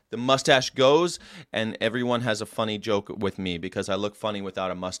 subscribers, the mustache goes, and everyone has a funny joke with me because I look funny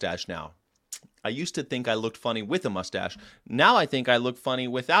without a mustache now. I used to think I looked funny with a mustache. Now I think I look funny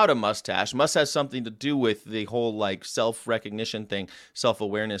without a mustache. Must have something to do with the whole like self-recognition thing,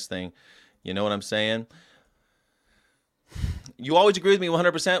 self-awareness thing. You know what I'm saying? You always agree with me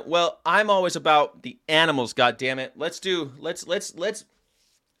 100%? Well, I'm always about the animals, goddammit. Let's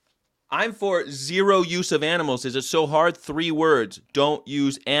I'm for zero use of animals. Is it so hard? 3 words. Don't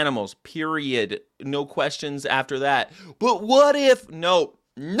use animals. Period. No questions after that. But what if... No.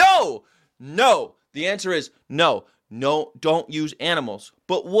 The answer is no. No, don't use animals.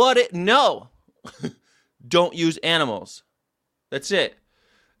 But what if... No. Don't use animals. That's it.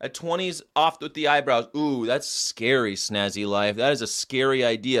 At 20s, off with the eyebrows. Ooh, that's scary, Snazzy Life. That is a scary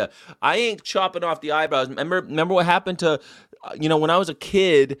idea. I ain't chopping off the eyebrows. Remember what happened to, when I was a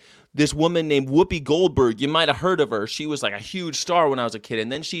kid, this woman named Whoopi Goldberg. You might have heard of her. She was like a huge star when I was a kid.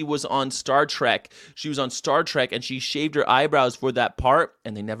 And then she was on Star Trek. She was on Star Trek, and she shaved her eyebrows for that part,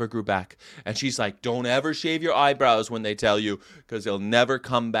 and they never grew back. And she's like, don't ever shave your eyebrows when they tell you, because they'll never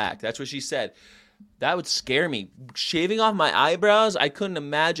come back. That's what she said. That would scare me. Shaving off my eyebrows, I couldn't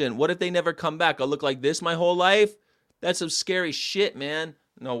imagine. What if they never come back? I'll look like this my whole life? That's some scary shit, man.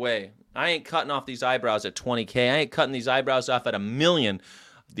 No way. I ain't cutting off these eyebrows at 20K. I ain't cutting these eyebrows off at $1 million.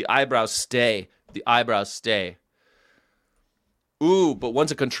 The eyebrows stay. The eyebrows stay. Ooh, but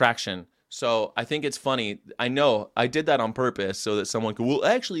one's a contraction. So I think it's funny. I know I did that on purpose so that someone could, well,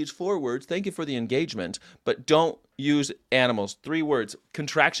 actually, it's 4 words. Thank you for the engagement. But don't use animals. 3 words.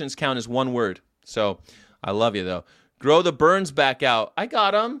 Contractions count as 1 word. So, I love you, though. Grow the burns back out. I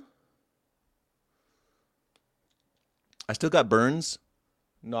got them. I still got burns.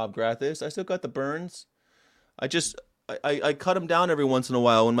 Knob Grathis. I still got the burns. I cut them down every once in a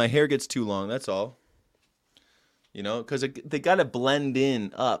while when my hair gets too long. That's all. Because they got to blend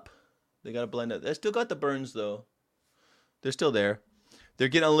in up. They got to blend up. I still got the burns, though. They're still there. They're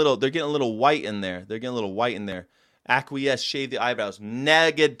getting a little white in there. Acquiesce, shave the eyebrows.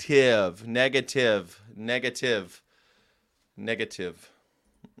 Negative.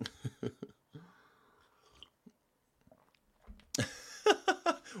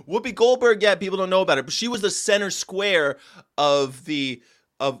 Whoopi Goldberg, yeah, people don't know about her, but she was the center square of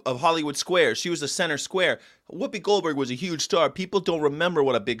Hollywood Square. She was the center square. Whoopi Goldberg was a huge star. People don't remember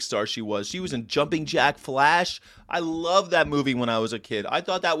what a big star she was. She was in Jumping Jack Flash. I loved that movie when I was a kid. I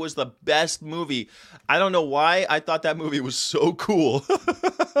thought that was the best movie. I don't know why I thought that movie was so cool.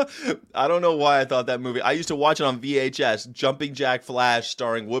 I don't know why I thought that movie. I used to watch it on VHS, Jumping Jack Flash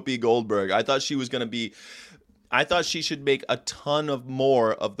starring Whoopi Goldberg. I thought she should make a ton of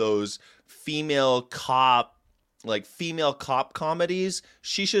more of those female cop comedies.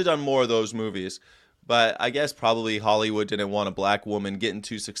 She should have done more of those movies. But I guess probably Hollywood didn't want a black woman getting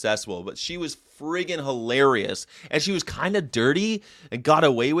too successful. But she was friggin' hilarious. And she was kind of dirty and got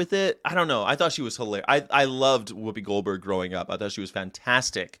away with it. I don't know. I thought she was hilarious. I loved Whoopi Goldberg growing up. I thought she was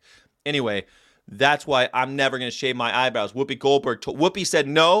fantastic. Anyway, that's why I'm never going to shave my eyebrows. Whoopi Goldberg. Whoopi said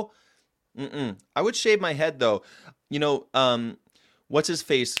no. I would shave my head, though. What's his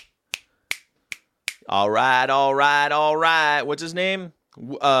face? All right. What's his name?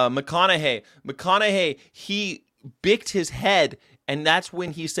 McConaughey, he bicked his head, and that's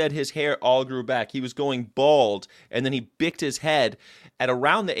when he said his hair all grew back. He was going bald, and then he bicked his head at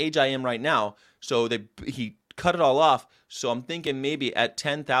around the age I am right now. So he cut it all off. So I'm thinking maybe at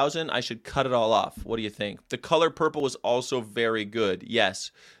 10,000, I should cut it all off. What do you think? The color purple was also very good.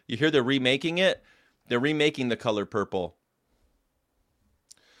 Yes. You hear they're remaking it? They're remaking the color purple.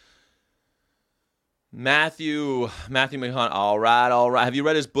 Matthew McConaughey. All right. Have you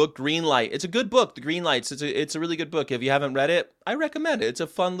read his book, Green Light? It's a good book, The Green Lights. It's a really good book. If you haven't read it, I recommend it. It's a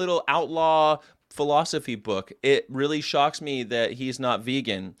fun little outlaw philosophy book. It really shocks me that he's not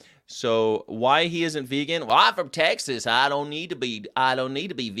vegan. So why he isn't vegan? Well, I'm from Texas. I don't need to be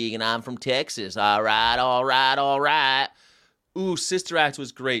vegan. I'm from Texas. All right. Ooh, Sister Act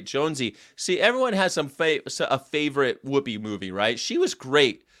was great. Jonesy. See, everyone has a favorite Whoopi movie, right? She was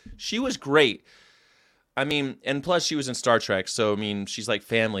great. I mean, and plus she was in Star Trek, so I mean, she's like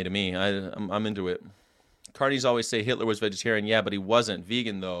family to me. I'm into it. Carnies always say Hitler was vegetarian. Yeah, but he wasn't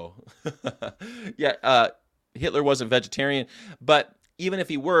vegan though. Yeah, Hitler wasn't vegetarian, but even if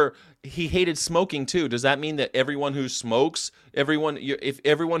he were, he hated smoking too. Does that mean that everyone who smokes, if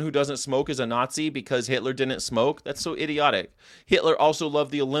everyone who doesn't smoke is a Nazi because Hitler didn't smoke? That's so idiotic. Hitler also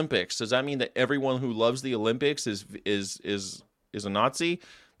loved the Olympics. Does that mean that everyone who loves the Olympics is a Nazi?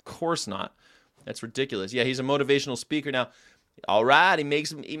 Of course not. That's ridiculous. Yeah, he's a motivational speaker now. All right, he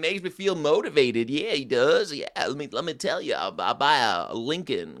makes me feel motivated. Yeah, he does. Yeah, let me tell you, I buy a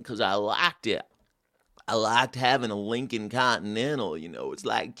Lincoln because I liked it. I liked having a Lincoln Continental. It's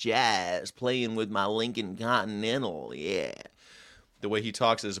like jazz playing with my Lincoln Continental. Yeah, the way he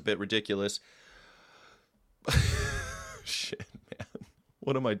talks is a bit ridiculous. Shit, man.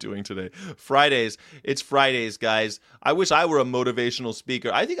 What am I doing today? Fridays. It's Fridays, guys. I wish I were a motivational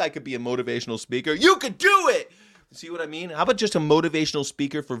speaker. I think I could be a motivational speaker. You could do it! See what I mean? How about just a motivational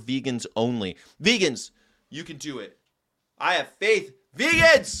speaker for vegans only? Vegans, you can do it. I have faith.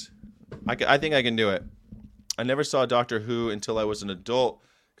 Vegans! I think I can do it. I never saw Doctor Who until I was an adult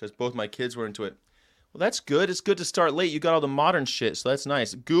because both my kids were into it. Well, that's good. It's good to start late. You got all the modern shit, so that's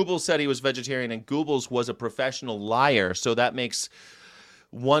nice. Goebbels said he was vegetarian, and Goebbels was a professional liar, so that makes...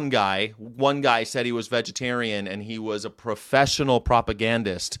 one guy said he was vegetarian and he was a professional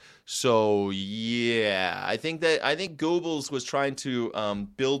propagandist. So yeah, I think Goebbels was trying to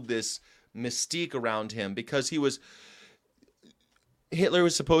build this mystique around him because Hitler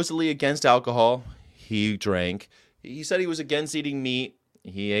was supposedly against alcohol. He drank. He said he was against eating meat.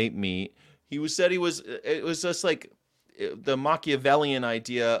 He ate meat. It was just like the Machiavellian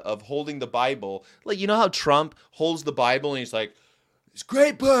idea of holding the Bible. Like, you know how Trump holds the Bible and he's like, it's a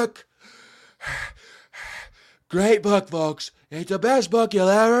great book. Great book, folks. It's the best book you'll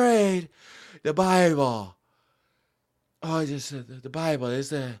ever read. The Bible. Oh, just the Bible is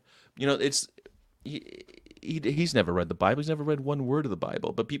the, it's, he's never read the Bible. He's never read one word of the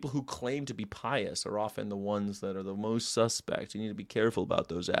Bible. But people who claim to be pious are often the ones that are the most suspect. You need to be careful about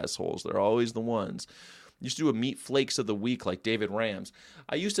those assholes. They're always the ones. Used to do a meat flakes of the week like David Rams.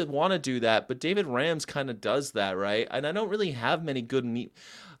 I used to want to do that, but David Rams kind of does that, right? And I don't really have many good meat.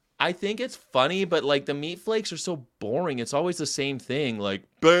 I think it's funny, but like the meat flakes are so boring. It's always the same thing. Like,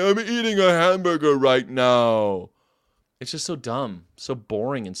 I'm eating a hamburger right now. It's just so dumb, so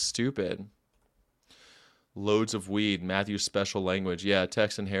boring and stupid. Loads of weed, Matthew's special language. Yeah,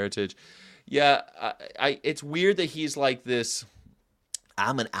 Texan heritage. Yeah, it's weird that he's like this.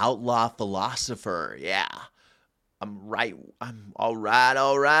 I'm an outlaw philosopher. Yeah. I'm right. I'm all right.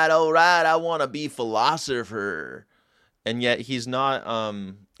 I want to be philosopher. And yet he's not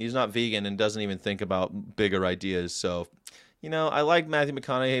vegan and doesn't even think about bigger ideas. So, I like Matthew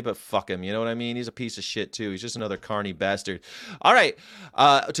McConaughey, but fuck him. You know what I mean? He's a piece of shit too. He's just another carny bastard. All right.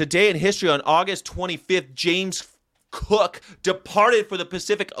 Today in history on August 25th, James Cook departed for the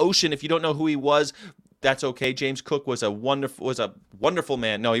Pacific Ocean. If you don't know who he was, that's okay. James Cook was a wonderful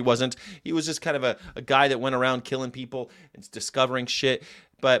man. No, he wasn't. He was just kind of a guy that went around killing people and discovering shit.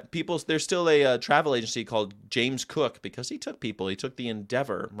 But there's still a travel agency called James Cook because he took people. He took the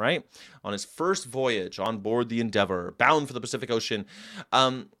Endeavour, right? On his first voyage on board the Endeavour, bound for the Pacific Ocean.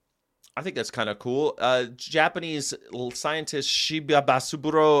 I think that's kind of cool. Japanese scientist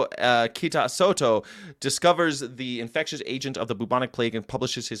Shibabasuburo Kitasoto discovers the infectious agent of the bubonic plague and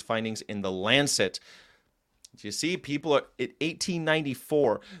publishes his findings in The Lancet. You see, people are at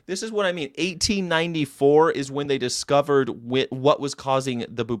 1894. This is what I mean. 1894 is when they discovered what was causing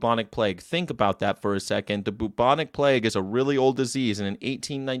the bubonic plague. Think about that for a second. The bubonic plague is a really old disease, and in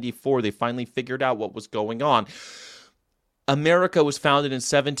 1894, they finally figured out what was going on. America was founded in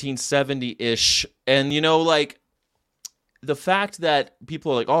 1770-ish, and the fact that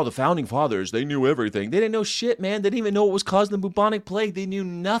people are like, oh, the founding fathers, they knew everything. They didn't know shit, man. They didn't even know what was causing the bubonic plague. They knew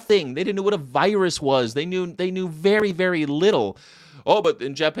nothing. They didn't know what a virus was. They knew very, very little. Oh, but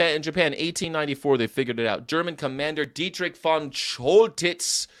in Japan, 1894, they figured it out. German commander Dietrich von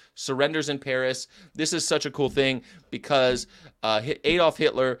Choltitz surrenders in Paris. This is such a cool thing because Adolf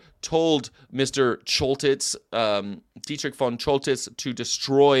Hitler told Mr. Choltitz, Dietrich von Choltitz, to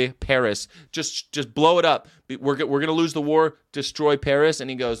destroy Paris. Just blow it up. We're going to lose the war. Destroy Paris. And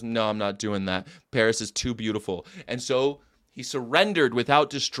he goes, no, I'm not doing that. Paris is too beautiful. And so he surrendered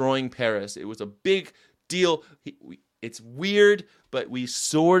without destroying Paris. It was a big deal. It's weird, but we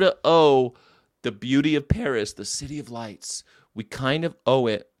sort of owe the beauty of Paris, the city of lights. We kind of owe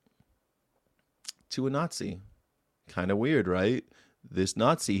it to a Nazi. Kind of weird, right? This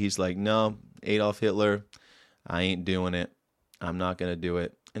Nazi, he's like, no, Adolf Hitler, I ain't doing it. I'm not going to do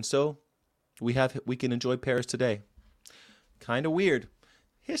it. And so we can enjoy Paris today. Kind of weird.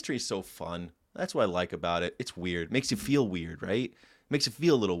 History's so fun. That's what I like about it. It's weird. Makes you feel weird, right? Makes you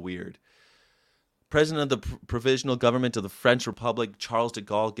feel a little weird. President of the Provisional Government of the French Republic, Charles de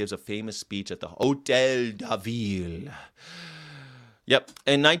Gaulle, gives a famous speech at the Hôtel de Ville. Yep.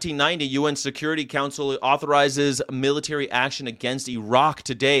 In 1990, UN Security Council authorizes military action against Iraq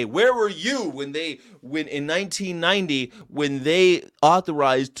today. Where were you when in 1990, when they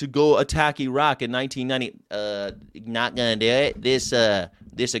authorized to go attack Iraq in 1990? Not going to do it.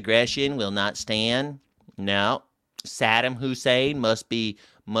 This aggression will not stand. No. Saddam Hussein must be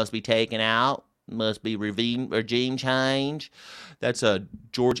taken out. Must be regime change. That's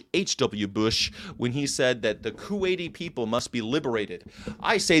George H.W. Bush when he said that the Kuwaiti people must be liberated.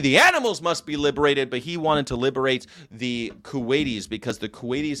 I say the animals must be liberated, but he wanted to liberate the Kuwaitis because the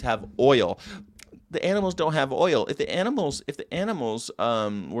Kuwaitis have oil. The animals don't have oil. If the animals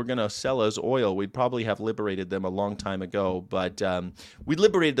were going to sell us oil, we'd probably have liberated them a long time ago. But we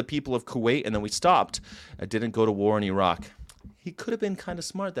liberated the people of Kuwait, and then we stopped. I didn't go to war in Iraq. He could have been kind of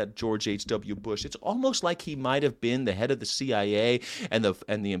smart, that George H.W. Bush. It's almost like he might have been the head of the CIA and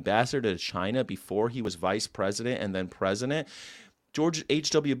the ambassador to China before he was vice president and then president. George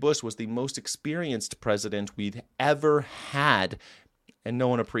H.W. Bush was the most experienced president we'd ever had. and no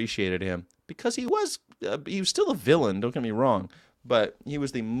one appreciated him because he was still a villain, don't get me wrong, but he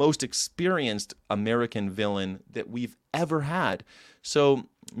was the most experienced American villain that we've ever had. So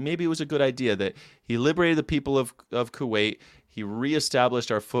maybe it was a good idea that he liberated the people of Kuwait, he reestablished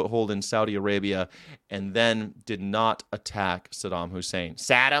our foothold in Saudi Arabia, and then did not attack Saddam Hussein.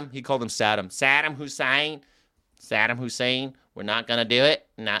 Saddam, he called him Saddam. Saddam Hussein, we're not going to do it.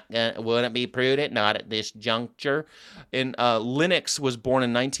 Wouldn't be prudent, not at this juncture. And Linux was born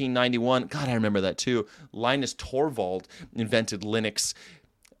in 1991. God, I remember that too. Linus Torvald invented Linux.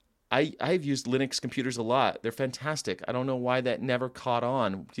 I've used Linux computers a lot. They're fantastic. I don't know why that never caught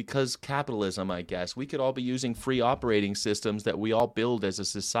on. Because capitalism, I guess. We could all be using free operating systems that we all build as a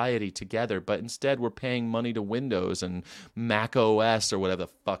society together, but instead we're paying money to Windows and Mac OS or whatever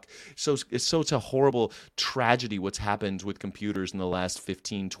the fuck. So it's such a horrible tragedy what's happened with computers in the last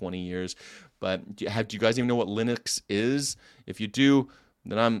 15, 20 years. But do you guys even know what Linux is? If you do,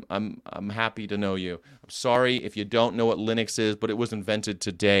 then I'm happy to know you. I'm sorry if you don't know what Linux is, but it was invented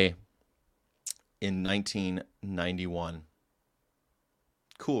today in 1991.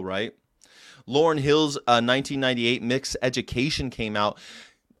 Cool, right? Lauryn Hill's 1998 Mixed Education came out.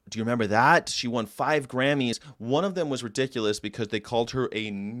 Do you remember that? She won 5 Grammys. One of them was ridiculous because they called her a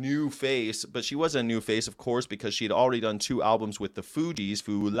new face, but she wasn't a new face, of course, because she had already done 2 albums with the Fugees,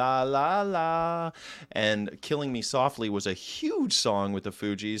 Foo La La La, and Killing Me Softly was a huge song with the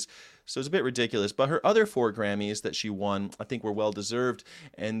Fugees, so it's a bit ridiculous. But her other 4 Grammys that she won, I think, were well-deserved,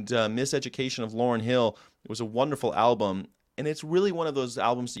 and Miseducation of Lauryn Hill was a wonderful album. And it's really one of those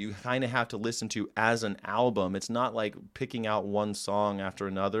albums that you kind of have to listen to as an album. It's not like picking out one song after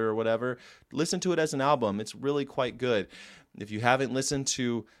another or whatever. Listen to it as an album. It's really quite good. If you haven't listened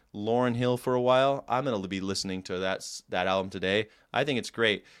to Lauryn Hill for a while, I'm going to be listening to that album today. I think it's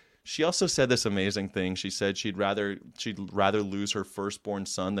great. She also said this amazing thing. She said she'd rather lose her firstborn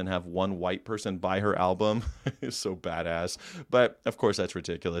son than have one white person buy her album. It's so badass. But of course that's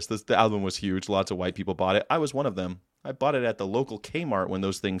ridiculous. The album was huge. Lots of white people bought it. I was one of them. I bought it at the local Kmart when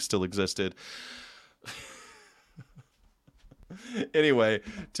those things still existed. Anyway,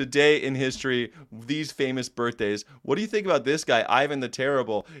 today in history, these famous birthdays. What do you think about this guy, Ivan the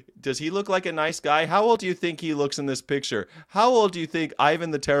Terrible? Does he look like a nice guy? How old do you think he looks in this picture? How old do you think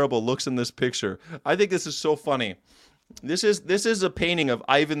Ivan the Terrible looks in this picture? I think this is so funny. This is a painting of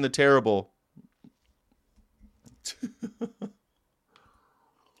Ivan the Terrible.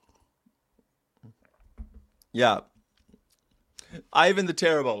 Yeah. Ivan the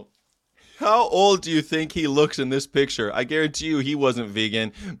Terrible. How old do you think he looks in this picture? I guarantee you he wasn't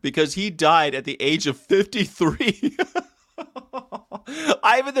vegan because he died at the age of 53.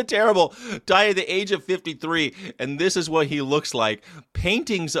 Ivan the Terrible died at the age of 53, and this is what he looks like.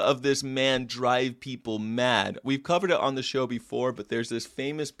 Paintings of this man drive people mad. We've covered it on the show before, but there's this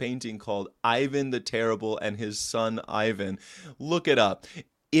famous painting called Ivan the Terrible and his son Ivan. Look it up.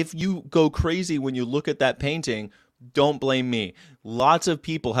 If you go crazy when you look at that painting, don't blame me. Lots of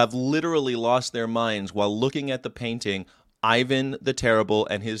people have literally lost their minds while looking at the painting Ivan the Terrible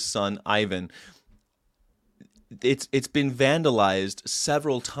and his son Ivan. It's been vandalized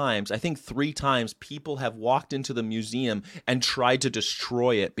several times. I think 3 times people have walked into the museum and tried to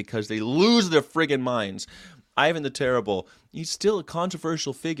destroy it because they lose their friggin' minds. Ivan the Terrible, he's still a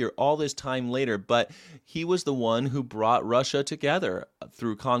controversial figure all this time later, but he was the one who brought Russia together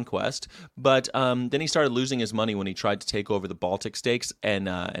through conquest. But then he started losing his money when he tried to take over the Baltic states, and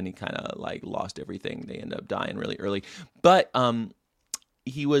he kind of like lost everything. They ended up dying really early. But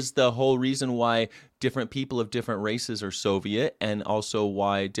he was the whole reason why different people of different races are Soviet, and also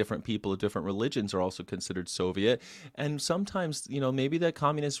why different people of different religions are also considered Soviet. And sometimes, maybe the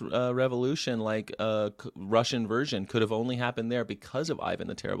communist revolution, like Russian version, could have only happened there because of Ivan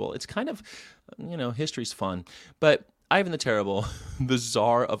the Terrible. It's kind of, history's fun. But Ivan the Terrible, the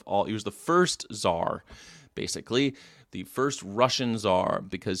czar of all, he was the first czar, basically. The first Russian czar,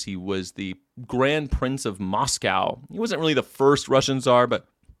 because he was the Grand Prince of Moscow. He wasn't really the first Russian czar, but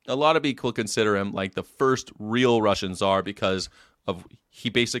a lot of people consider him like the first real Russian czar because he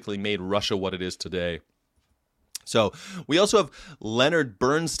basically made Russia what it is today. So we also have Leonard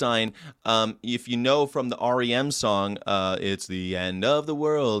Bernstein. If you know from the REM song, it's the end of the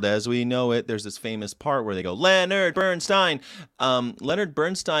world as we know it. There's this famous part where they go, Leonard Bernstein. Leonard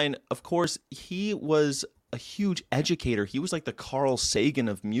Bernstein, of course, he was a huge educator. He was like the Carl Sagan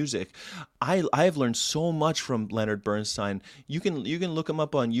of music. I've learned so much from Leonard Bernstein. You can look him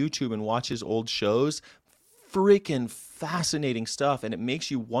up on YouTube and watch his old shows. freaking fascinating stuff, and it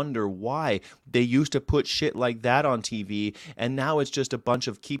makes you wonder why they used to put shit like that on TV, and now it's just a bunch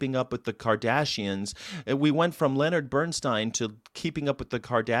of Keeping Up with the Kardashians. And we went from Leonard Bernstein to Keeping Up with the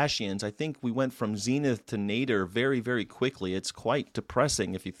Kardashians. I think we went from Zenith to Nader very, very quickly. It's quite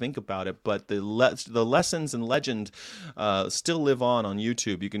depressing if you think about it, but the lessons and legend still live on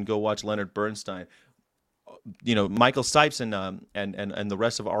YouTube. You can go watch Leonard Bernstein. You know, Michael Stipes and the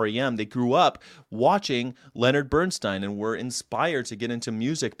rest of REM, they grew up watching Leonard Bernstein and were inspired to get into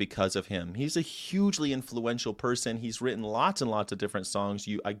music because of him. He's a hugely influential person. He's written lots and lots of different songs.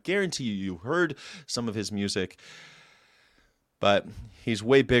 I guarantee you heard some of his music, but he's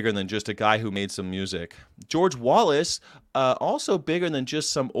way bigger than just a guy who made some music. George Wallace, also bigger than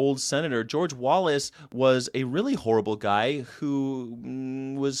just some old senator. George Wallace was a really horrible guy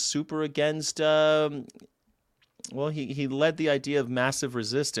who was super against... Well, he led the idea of massive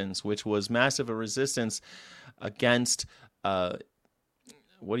resistance, which was massive resistance against, what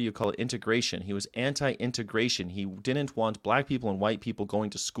do you call it, integration. He was anti-integration. He didn't want black people and white people going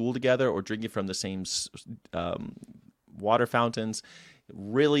to school together or drinking from the same water fountains.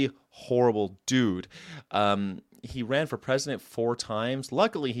 Really horrible dude. He ran for president 4 times.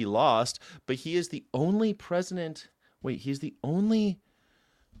 Luckily, he lost, but he is the only president... Wait, he's the only...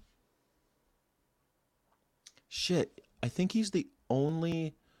 Shit, I think he's the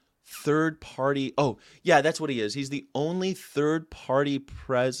only third party. Oh, yeah, that's what he is. He's the only third party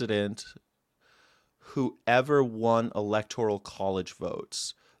president who ever won electoral college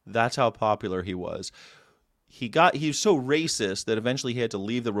votes. That's how popular he was. He was so racist that eventually he had to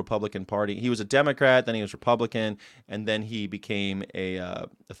leave the Republican Party. He was a Democrat, then he was Republican, and then he became a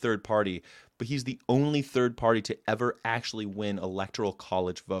third party. But he's the only third party to ever actually win electoral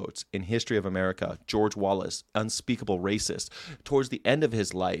college votes in history of America. George Wallace, unspeakable racist. Towards the end of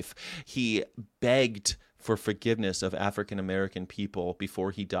his life, he begged for forgiveness of African American people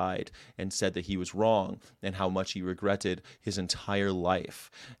before he died and said that he was wrong and how much he regretted his entire life.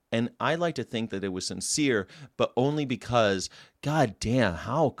 And I like to think that it was sincere, but only because, god damn,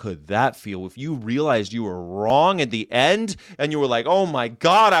 how could that feel if you realized you were wrong at the end and you were like, oh my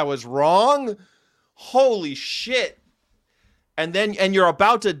God, I was wrong? Holy shit. And you're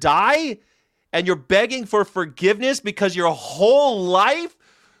about to die and you're begging for forgiveness because your whole life,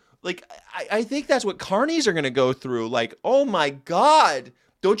 like, I think that's what carnies are going to go through. Like, oh my God.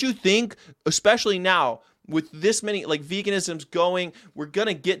 Don't you think, especially now, with this many, like, veganism's going, we're going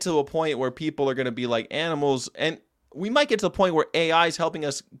to get to a point where people are going to be like animals. And we might get to the point where AI is helping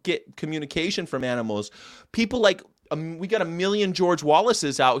us get communication from animals. People like, we got 1 million George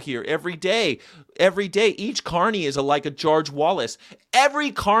Wallaces out here every day. Every day, each carny is like a George Wallace.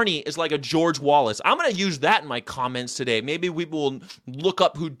 Every carny is like a George Wallace. I'm going to use that in my comments today. Maybe we will look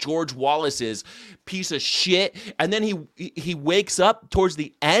up who George Wallace is. Piece of shit. And then he wakes up towards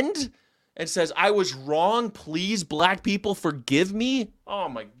the end and says, I was wrong. Please, black people, forgive me. Oh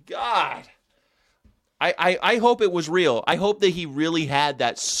my God. I hope it was real. I hope that he really had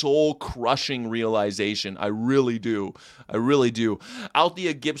that soul-crushing realization. I really do. I really do.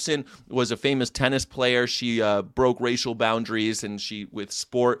 Althea Gibson was a famous tennis player. She broke racial boundaries and with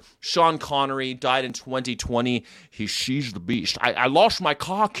sport. Sean Connery died in 2020. She's the beast. I lost my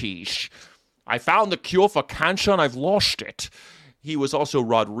car keys. I found the cure for cancer and I've lost it. He was also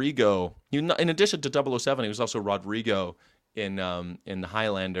Rodrigo. In addition to 007, he was also Rodrigo in the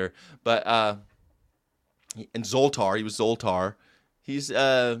Highlander. But... and Zoltar, he was Zoltar. He's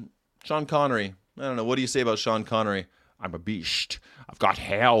Sean Connery. I don't know. What do you say about Sean Connery? I'm a beast. I've got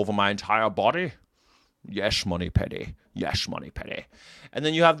hair over my entire body. Yes, Money Penny. Yes, Money Penny. And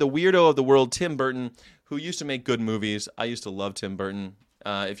then you have the weirdo of the world, Tim Burton, who used to make good movies. I used to love Tim Burton.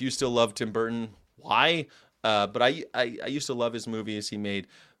 If you still love Tim Burton, why? But I used to love his movies. He made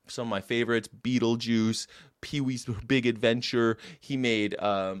some of my favorites, Beetlejuice, Pee-wee's Big Adventure. He made...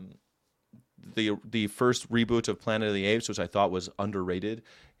 the first reboot of Planet of the Apes, which I thought was underrated.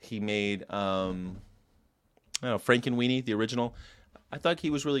 He made Frankenweenie, the original. I thought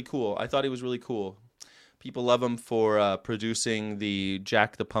he was really cool. People love him for producing the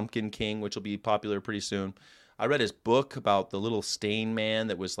Jack the Pumpkin King, which will be popular pretty soon. I read his book about the little stain man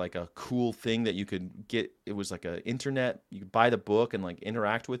that was like a cool thing that you could get. It was like an internet. You could buy the book and like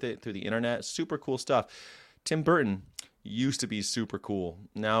interact with it through the internet. Super cool stuff. Tim Burton used to be super cool.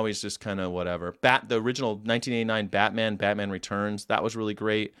 Now he's just kind of whatever. The original 1989 Batman Returns, that was really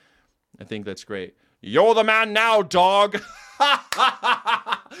great. I think that's great. You're the man now, dog.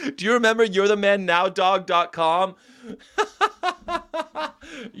 Do you remember you'rethemanNowDog.com?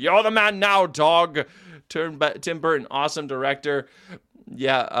 You're the man now, dog. Tim Burton, awesome director.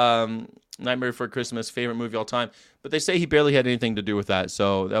 Yeah, Nightmare Before Christmas, favorite movie all time. But they say he barely had anything to do with that.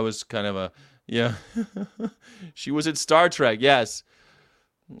 So that was kind of a, yeah. She was in Star Trek, yes.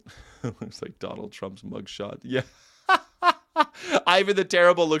 Looks like Donald Trump's mugshot. Yeah. Ivan the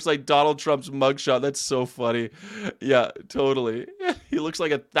Terrible looks like Donald Trump's mugshot. That's so funny. Yeah, totally. He looks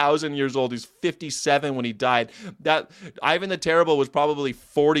like 1,000 years old. He's 57 when he died. That Ivan the Terrible was probably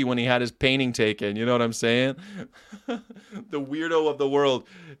 40 when he had his painting taken. You know what I'm saying? The weirdo of the world.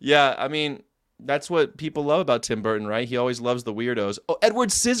 Yeah, I mean, that's what people love about Tim Burton, right? He always loves the weirdos. Oh, Edward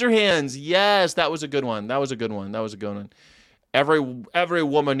Scissorhands. Yes, that was a good one. That was a good one. Every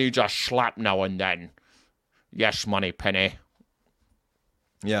woman needs a slap now and then. Yes, Moneypenny.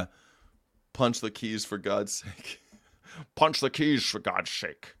 Yeah. Punch the keys for God's sake. Punch the keys for God's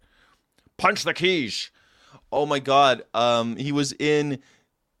sake. Punch the keys. Oh my God. He was in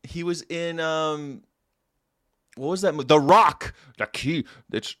what was that movie? The Rock. The key.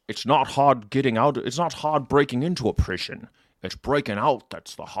 It's not hard getting out. It's not hard breaking into a prison. It's breaking out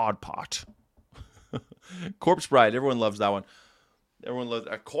that's the hard part. Corpse Bride. Everyone loves that one. Everyone loves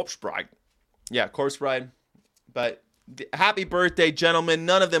Corpse Bride. Yeah, Corpse Bride. But happy birthday, gentlemen.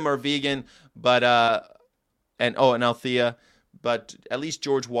 None of them are vegan, but and Althea. But at least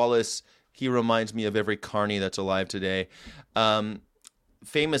George Wallace, he reminds me of every carny that's alive today.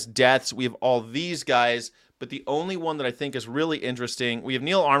 Famous deaths. We have all these guys, but the only one that I think is really interesting, we have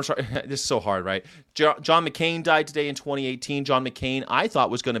Neil Armstrong. This is so hard, right? John McCain died today in 2018. John McCain, I thought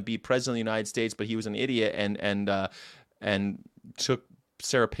was going to be president of the United States, but he was an idiot and took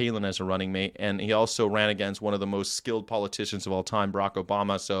Sarah Palin as a running mate, and he also ran against one of the most skilled politicians of all time, Barack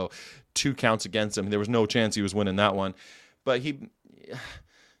Obama, so 2 counts against him. There was no chance he was winning that one. But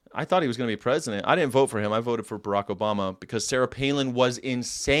I thought he was going to be president. I didn't vote for him. I voted for Barack Obama because Sarah Palin was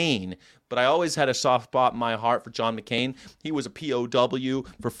insane. But I always had a soft spot in my heart for John McCain. He was a POW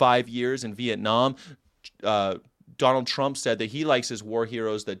for 5 years in Vietnam. Donald Trump said that he likes his war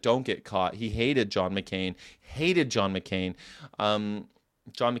heroes that don't get caught. He hated John McCain.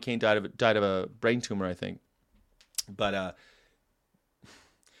 John McCain died of a brain tumor, I think. But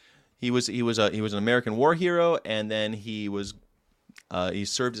he was an American war hero, and then he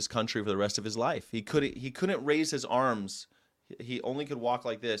served his country for the rest of his life. He couldn't raise his arms. He only could walk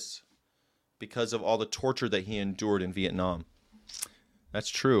like this because of all the torture that he endured in Vietnam. That's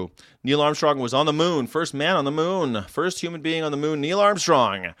true. Neil Armstrong was on the moon. First man on the moon. First human being on the moon, Neil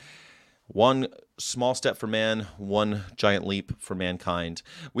Armstrong. One small step for man, one giant leap for mankind.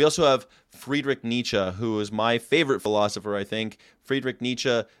 We also have Friedrich Nietzsche, who is my favorite philosopher, I think. Friedrich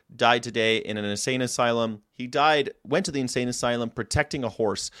Nietzsche died today in an insane asylum. He went to the insane asylum protecting a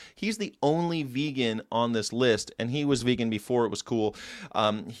horse. He's the only vegan on this list, and he was vegan before it was cool.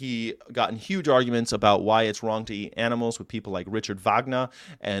 He got in huge arguments about why it's wrong to eat animals with people like Richard Wagner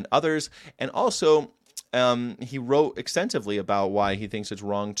and others, and also he wrote extensively about why he thinks it's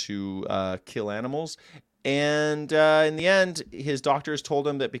wrong to kill animals. And in the end, his doctors told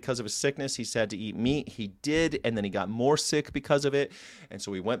him that because of his sickness, he had to eat meat. He did, and then he got more sick because of it. And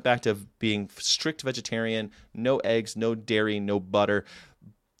so he went back to being strict vegetarian, no eggs, no dairy, no butter.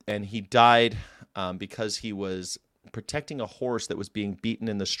 And he died because he was protecting a horse that was being beaten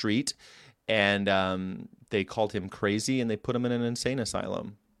in the street. And they called him crazy, and they put him in an insane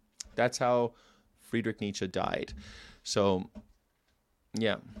asylum. That's how Friedrich Nietzsche died. So,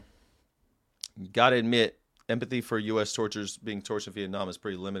 yeah. You got to admit, empathy for U.S. soldiers being tortured in Vietnam is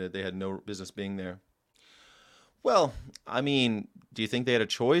pretty limited. They had no business being there. Well, I mean, do you think they had a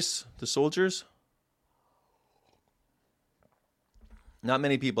choice, the soldiers? Not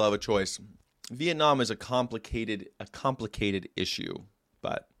many people have a choice. Vietnam is a complicated issue.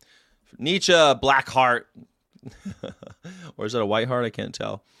 But Nietzsche, black heart. Or is that a white heart? I can't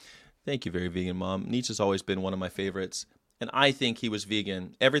tell. Thank you, Very Vegan Mom. Nietzsche's always been one of my favorites. And I think he was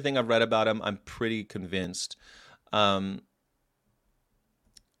vegan. Everything I've read about him, I'm pretty convinced. All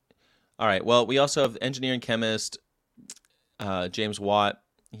right. Well, we also have engineer and chemist James Watt.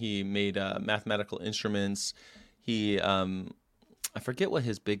 He made mathematical instruments. He, I forget what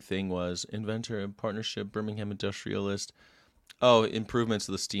his big thing was. Inventor and partnership, Birmingham industrialist. Oh, improvements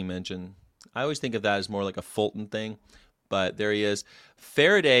to the steam engine. I always think of that as more like a Fulton thing. But there he is.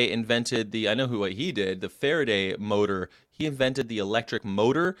 Faraday invented I know what he did, the Faraday motor. He invented the electric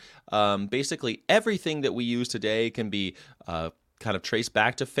motor. Basically, everything that we use today can be kind of traced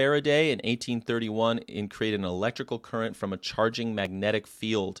back to Faraday in 1831 and create an electrical current from a charging magnetic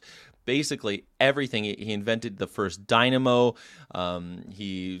field. Basically, everything. He invented the first dynamo.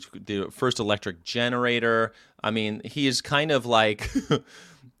 He did the first electric generator. I mean, he is kind of like...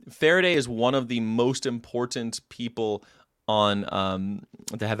 Faraday is one of the most important people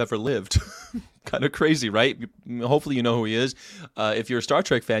that have ever lived. Kind of crazy, right? Hopefully you know who he is. If you're a Star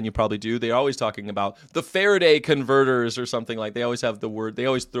Trek fan, you probably do. They're always talking about the Faraday converters or something like. They always have the word. They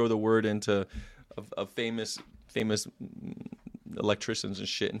always throw the word into a famous electricians and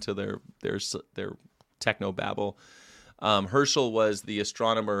shit into their techno babble. Herschel was the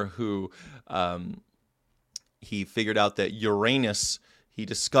astronomer who he figured out that Uranus. He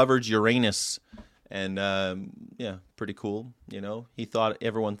discovered Uranus. And yeah, pretty cool. You know,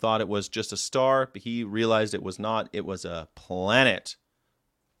 everyone thought it was just a star, but he realized it was not. It was a planet.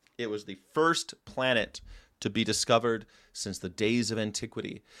 It was the first planet to be discovered since the days of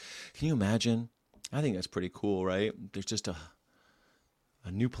antiquity. Can you imagine? I think that's pretty cool, right? There's just a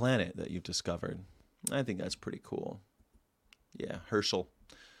new planet that you've discovered. I think that's pretty cool. Yeah,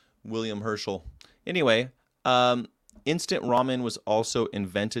 William Herschel. Anyway, instant ramen was also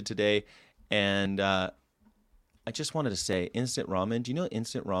invented today. And I just wanted to say, instant ramen, do you know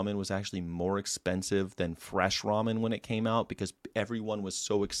instant ramen was actually more expensive than fresh ramen when it came out because everyone was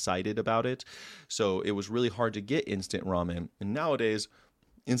so excited about it? So it was really hard to get instant ramen. And nowadays,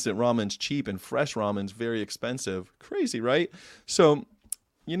 instant ramen's cheap and fresh ramen's very expensive. Crazy, right? So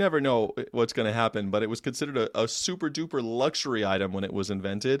you never know what's going to happen, but it was considered a super duper luxury item when it was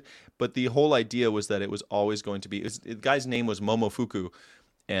invented. But the whole idea was that it was always going to be, the guy's name was Momofuku.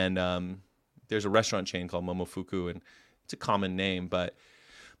 And there's a restaurant chain called Momofuku, and it's a common name, but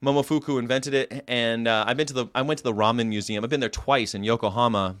Momofuku invented it. And I went to the ramen museum. I've been there twice in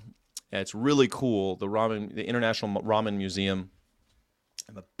Yokohama. It's really cool. The International Ramen Museum.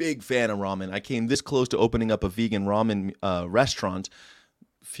 I'm a big fan of ramen. I came this close to opening up a vegan ramen restaurant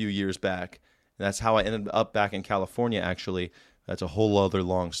a few years back. That's how I ended up back in California, actually. That's a whole other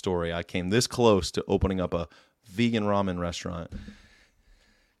long story. I came this close to opening up a vegan ramen restaurant.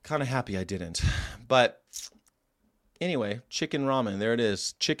 Kind of happy I didn't. But anyway, chicken ramen, there it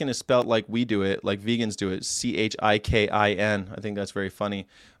is. Chicken is spelled like we do it, like vegans do it, Chikin. I think that's very funny.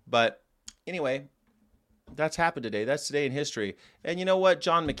 But anyway, that's happened today. That's today in history. And you know what?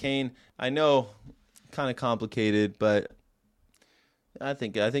 John McCain, I know, kind of complicated, but I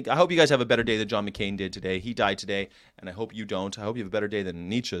hope you guys have a better day than John McCain did today. He died today, and I hope you don't. I hope you have a better day than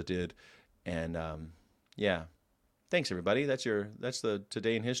Nietzsche did. And yeah. Thanks, everybody. That's the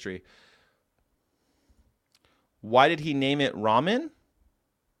today in history. Why did he name it ramen?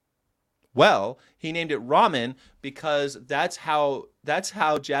 Well, he named it ramen because that's how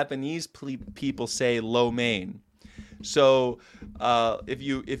Japanese people say lo mein. So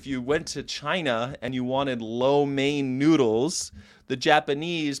if you went to China and you wanted lo mein noodles, the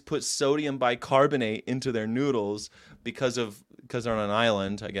Japanese put sodium bicarbonate into their noodles because they're on an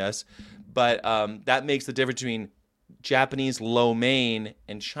island, I guess. But that makes the difference between Japanese lo mein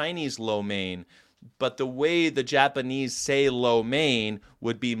and Chinese lo mein, but the way the Japanese say lo mein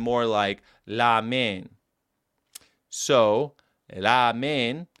would be more like la mein. So la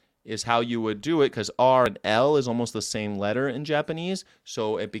mein is how you would do it because R and L is almost the same letter in Japanese,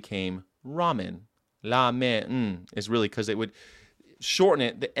 so it became ramen. La mein is really because it would shorten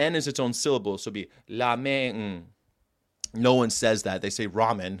it. The N is its own syllable, so it'd be la mein. No one says that. They say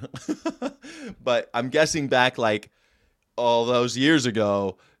ramen. But I'm guessing back like all those years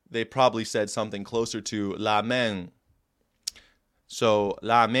ago, they probably said something closer to la mein. So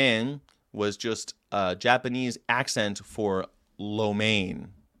la mein was just a Japanese accent for lo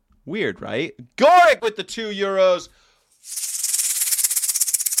mein. Weird, right? Gorik with the €2.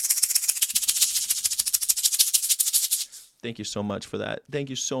 Thank you so much for that. Thank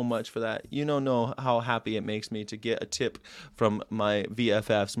you so much for that. You don't know how happy it makes me to get a tip from my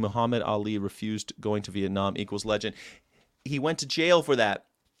VFFs. Muhammad Ali refused going to Vietnam equals legend. He went to jail for that,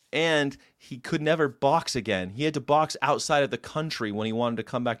 and he could never box again. He had to box outside of the country when he wanted to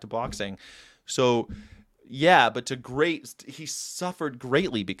come back to boxing. So, yeah, but he suffered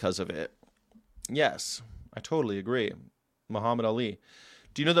greatly because of it. Yes, I totally agree. Muhammad Ali.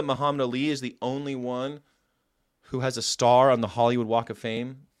 Do you know that Muhammad Ali is the only one who has a star on the Hollywood Walk of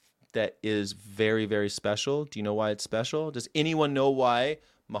Fame that is very, very special? Do you know why it's special? Does anyone know why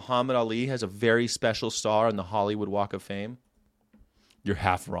Muhammad Ali has a very special star on the Hollywood Walk of Fame? You're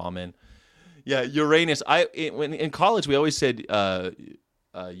half ramen. Yeah, Uranus. In college, we always said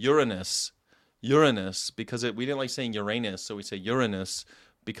Uranus, because we didn't like saying Uranus, so we say Uranus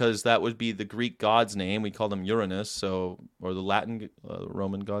because that would be the Greek god's name. We called him Uranus, or the Latin,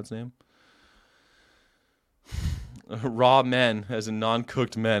 Roman god's name. Raw men, as in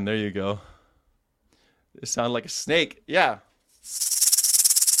non-cooked men. There you go. It sounded like a snake. Yeah.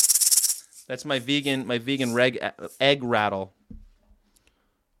 That's my vegan egg rattle.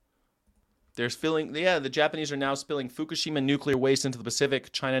 The Japanese are now spilling Fukushima nuclear waste into the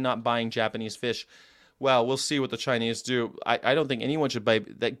Pacific. China not buying Japanese fish. Well, we'll see what the Chinese do. I don't think anyone should buy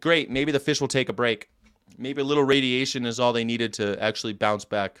that. Great, maybe the fish will take a break. Maybe a little radiation is all they needed to actually bounce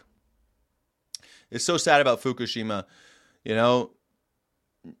back. It's so sad about Fukushima,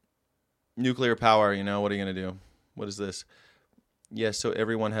 nuclear power, what are you going to do? What is this? Yes, so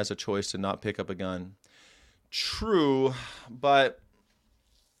everyone has a choice to not pick up a gun. True, but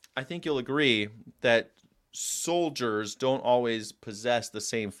I think you'll agree that soldiers don't always possess the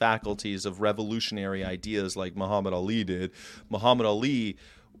same faculties of revolutionary ideas like Muhammad Ali did. Muhammad Ali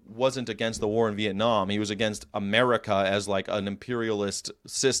wasn't against the war in Vietnam. He was against America as like an imperialist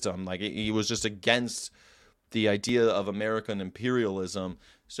system. Like he was just against the idea of American imperialism.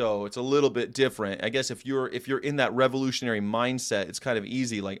 So it's a little bit different. I guess if you're in that revolutionary mindset, it's kind of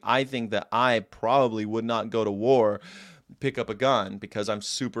easy. Like I think that I probably would not go to war, pick up a gun because I'm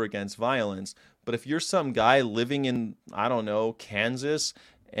super against violence. But if you're some guy living in, I don't know, Kansas,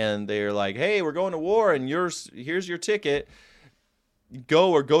 and they're like, hey, we're going to war and here's your ticket,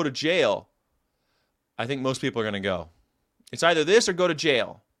 go or go to jail, I think most people are going to go. It's either this or go to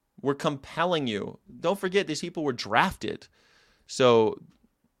jail. We're compelling you. Don't forget, these people were drafted. So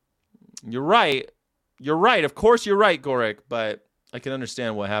you're right. You're right. Of course you're right, Gorik, but I can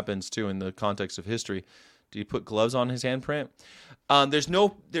understand what happens too in the context of history. Did he put gloves on his handprint? There's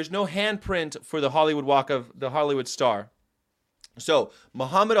no handprint for the Hollywood Walk of the Hollywood Star. So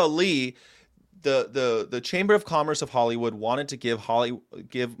Muhammad Ali, the Chamber of Commerce of Hollywood wanted to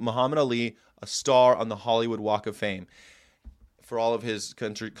give Muhammad Ali a star on the Hollywood Walk of Fame for all of his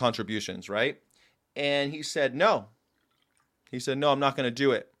contributions, right? And he said no. He said no, I'm not going to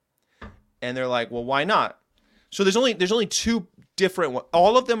do it. And they're like, well, why not? So there's only two different ones.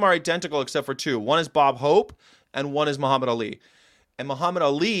 All of them are identical except for two. One is Bob Hope and one is Muhammad Ali. And Muhammad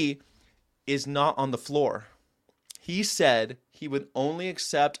Ali is not on the floor. He said he would only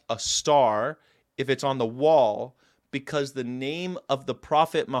accept a star if it's on the wall because the name of the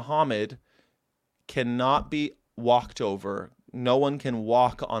Prophet Muhammad cannot be walked over. No one can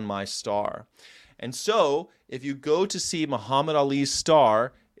walk on my star. And so if you go to see Muhammad Ali's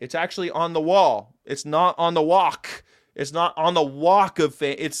star, it's actually on the wall. It's not on the walk. It's not on the walk of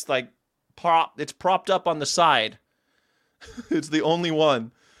fame. It's like it's propped up on the side. It's the only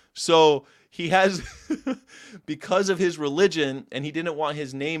one. So he has, because of his religion, and he didn't want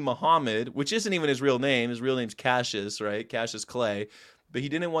his name Muhammad, which isn't even his real name. His real name's Cassius, right? Cassius Clay. But he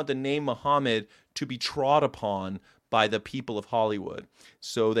didn't want the name Muhammad to be trod upon by the people of Hollywood.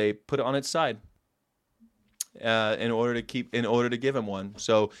 So they put it on its side. In order to give him one.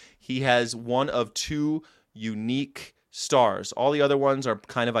 So he has one of two unique stars. All the other ones are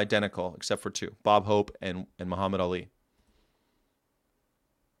kind of identical, except for two, Bob Hope and Muhammad Ali.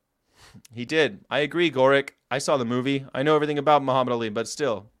 He did. I agree, Gorik. I saw the movie. I know everything about Muhammad Ali, but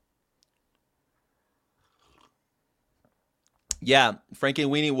still. Yeah,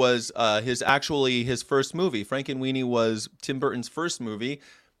 Frankenweenie was his first movie. Frankenweenie was Tim Burton's first movie.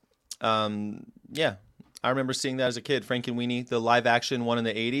 Yeah. I remember seeing that as a kid. Frankenweenie, the live action one in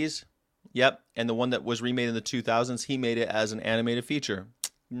the 80s. Yep. And the one that was remade in the 2000s, he made it as an animated feature.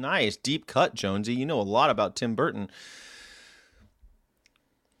 Nice. Deep cut, Jonesy. You know a lot about Tim Burton.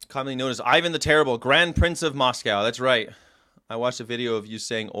 Commonly known as Ivan the Terrible, Grand Prince of Moscow. That's right. I watched a video of you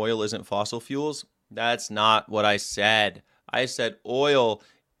saying oil isn't fossil fuels. That's not what I said. I said oil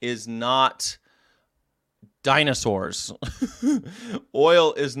is not dinosaurs.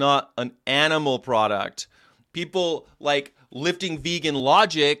 Oil is not an animal product. People like lifting vegan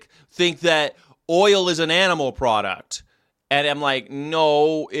logic think that oil is an animal product. And I'm like,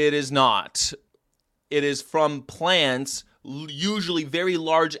 no, it is not. It is from plants, usually very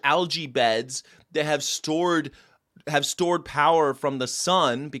large algae beds that have stored power from the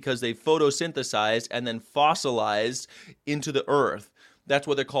sun because they photosynthesized and then fossilized into the earth. That's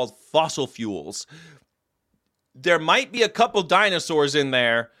what they're called, fossil fuels. There might be a couple dinosaurs in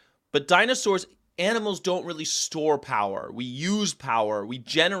there, but animals don't really store power. We use power, we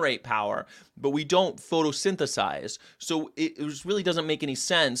generate power, but we don't photosynthesize. So it really doesn't make any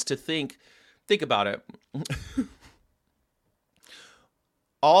sense to think about it.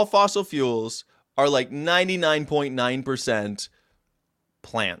 All fossil fuels are like 99.9%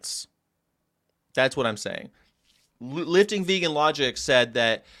 plants. That's what I'm saying. Lifting Vegan Logic said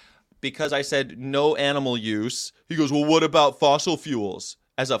that because I said no animal use, he goes, well, what about fossil fuels?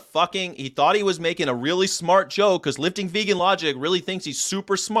 He thought he was making a really smart joke because Lifting Vegan Logic really thinks he's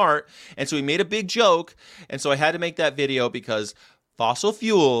super smart. And so he made a big joke. And so I had to make that video because fossil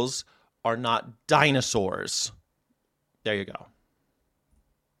fuels are not dinosaurs. There you go.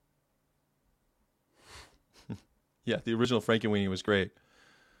 Yeah, the original Frankenweenie was great.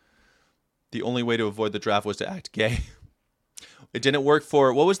 The only way to avoid the draft was to act gay. It didn't work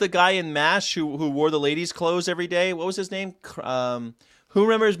for, what was the guy in MASH who wore the ladies' clothes every day? What was his name? Who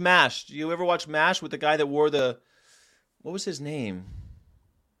remembers MASH? Do you ever watch MASH with the guy that wore what was his name?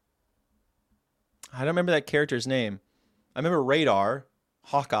 I don't remember that character's name. I remember Radar,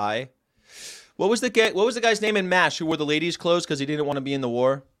 Hawkeye. What was the guy's name in MASH who wore the ladies' clothes because he didn't want to be in the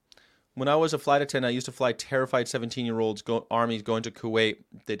war? When I was a flight attendant, I used to fly terrified 17-year-olds armies going to Kuwait.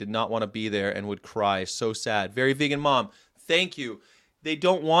 They did not want to be there and would cry. So sad. Very vegan mom. Thank you. They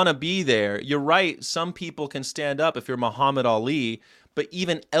don't want to be there. You're right. Some people can stand up if you're Muhammad Ali, but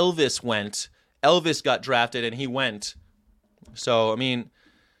even Elvis went. Elvis got drafted and he went. So, I mean,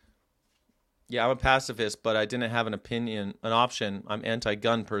 yeah, I'm a pacifist, but I didn't have an option. I'm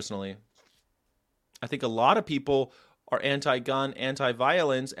anti-gun personally. I think a lot of people are anti-gun,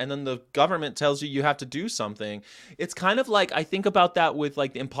 anti-violence, and then the government tells you have to do something. It's kind of like, I think about that with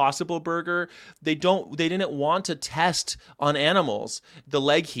like the Impossible Burger. They didn't want to test on animals, the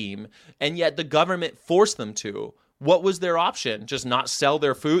leg heme, and yet the government forced them to. What was their option? Just not sell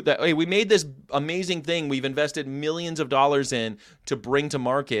their food? That, hey, we made this amazing thing we've invested millions of dollars in to bring to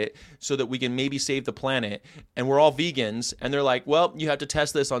market so that we can maybe save the planet, and we're all vegans, and they're like, well, you have to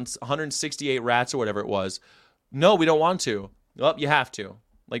test this on 168 rats or whatever it was. No, we don't want to. Well, you have to.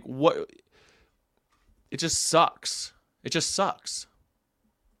 Like, what? It just sucks. It just sucks.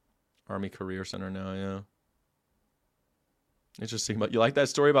 Army Career Center now, yeah. Interesting. But you like that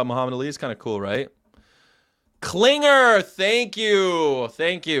story about Muhammad Ali? It's kind of cool, right? Klinger! Thank you.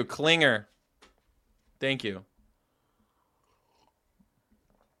 Thank you, Klinger. Thank you.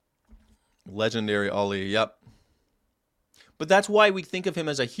 Legendary Ali, yep. But that's why we think of him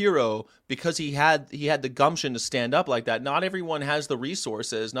as a hero, because he had the gumption to stand up like that. Not everyone has the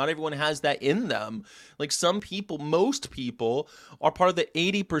resources. Not everyone has that in them. Like some people, most people are part of the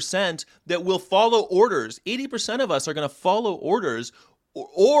 80% that will follow orders. 80% of us are going to follow orders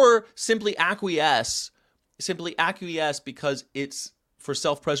or simply acquiesce. Simply acquiesce because it's for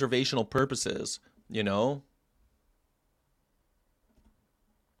self-preservational purposes, you know?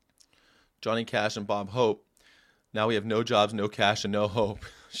 Johnny Cash and Bob Hope. Now we have no jobs, no cash, and no hope.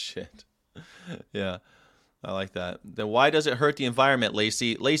 Shit. Yeah, I like that. Then why does it hurt the environment,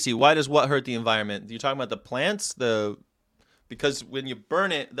 Lacey? Lacey, why does what hurt the environment? You're talking about the plants? Because when you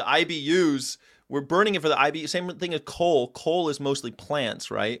burn it, the IBUs, we're burning it for the IBU. Same thing as coal. Coal is mostly plants,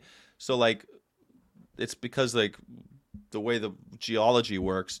 right? So, like, it's because, like, the way the geology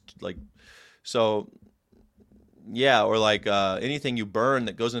works, like, so... Yeah, or like anything you burn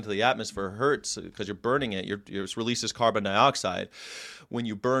that goes into the atmosphere hurts because you're burning it. It releases carbon dioxide. When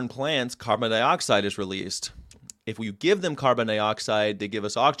you burn plants, carbon dioxide is released. If you give them carbon dioxide, they give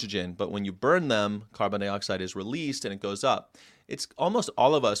us oxygen. But when you burn them, carbon dioxide is released and it goes up. It's almost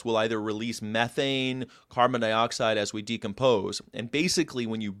all of us will either release methane, carbon dioxide as we decompose. And basically,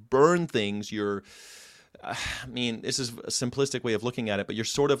 when you burn things, this is a simplistic way of looking at it, but you're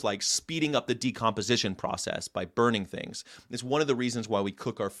sort of like speeding up the decomposition process by burning things. It's one of the reasons why we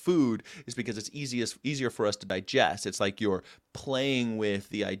cook our food is because it's easier for us to digest. It's like you're playing with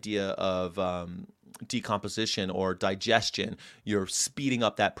the idea of decomposition or digestion. You're speeding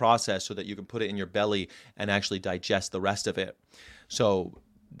up that process so that you can put it in your belly and actually digest the rest of it. So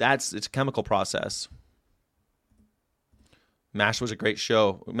it's a chemical process. MASH was a great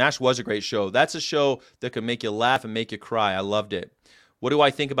show. MASH was a great show. That's a show that could make you laugh and make you cry. I loved it. What do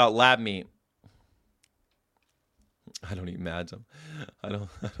I think about lab meat? I don't eat mads. I don't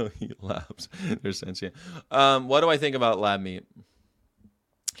eat labs. They're sentient. What do I think about lab meat?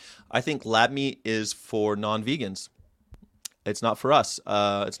 I think lab meat is for non-vegans. It's not for us.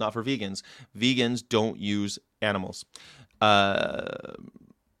 It's not for vegans. Vegans don't use animals. That's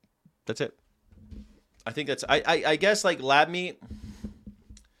it. I think that's, I guess, like lab meat.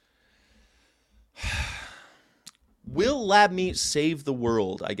 Will lab meat save the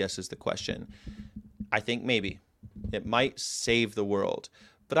world, I guess is the question. I think maybe. It might save the world.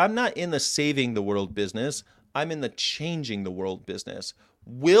 But I'm not in the saving the world business. I'm in the changing the world business.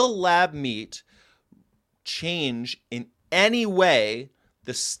 Will lab meat change in any way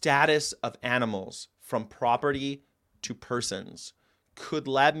the status of animals from property to persons? Could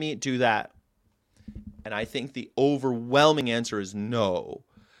lab meat do that? And I think the overwhelming answer is no.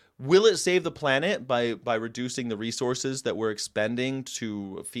 Will it save the planet by reducing the resources that we're expending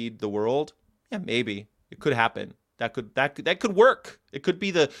to feed the world? Yeah, maybe. It could happen. That could work. It could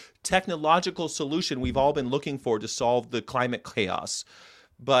be the technological solution we've all been looking for to solve the climate chaos.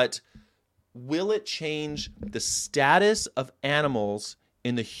 But will it change the status of animals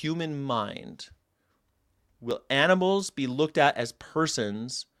in the human mind? Will animals be looked at as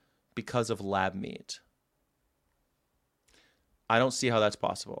persons because of lab meat? I don't see how that's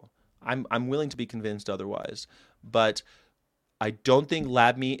possible. I'm willing to be convinced otherwise, but I don't think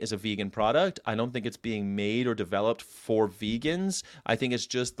lab meat is a vegan product. I don't think it's being made or developed for vegans. I think it's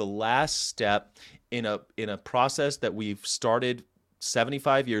just the last step in a process that we've started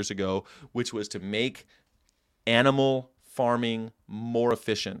 75 years ago, which was to make animal farming more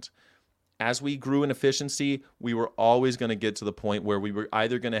efficient. As we grew in efficiency, we were always going to get to the point where we were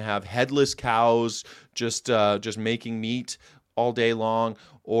either going to have headless cows just making meat all day long,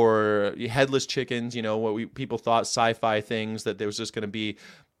 or headless chickens, what people thought sci-fi things, that there was just going to be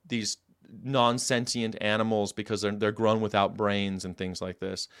these non-sentient animals because they're grown without brains and things like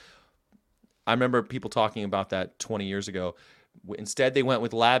this. I remember people talking about that 20 years ago. Instead, they went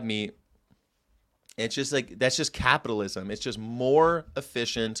with lab meat. It's just like, that's just capitalism. It's just more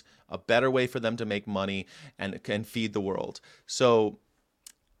efficient, a better way for them to make money and feed the world. So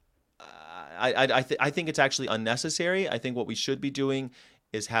I think it's actually unnecessary. I think what we should be doing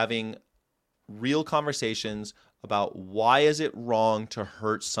is having real conversations about why is it wrong to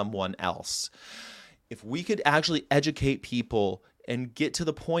hurt someone else. If we could actually educate people and get to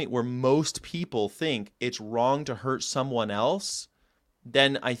the point where most people think it's wrong to hurt someone else,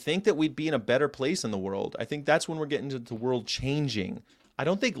 then I think that we'd be in a better place in the world. I think that's when we're getting to the world changing. I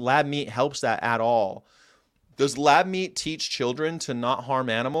don't think lab meat helps that at all. Does lab meat teach children to not harm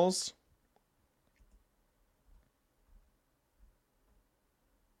animals?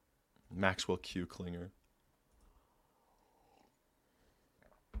 Maxwell Q. Klinger.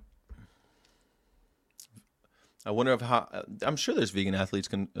 I wonder I'm sure there's vegan athletes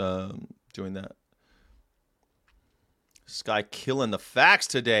doing that. This guy killing the facts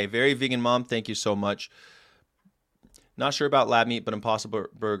today. Very vegan mom. Thank you so much. Not sure about lab meat, but Impossible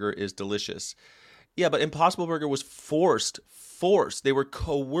Burger is delicious. Yeah, but Impossible Burger was forced. They were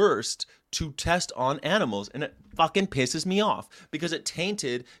coerced to test on animals, and it fucking pisses me off because it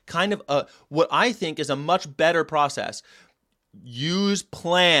tainted kind of what I think is a much better process. Use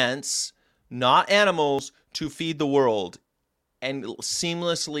plants, not animals, to feed the world, and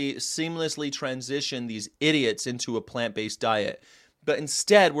seamlessly transition these idiots into a plant-based diet. But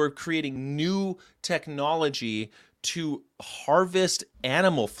instead, we're creating new technology to harvest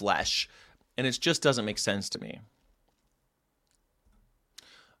animal flesh, and it just doesn't make sense to me.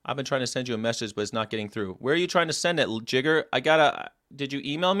 I've been trying to send you a message, but it's not getting through. Where are you trying to send it, Jigger? Did you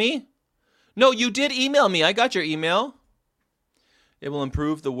email me? No, you did email me. I got your email. It will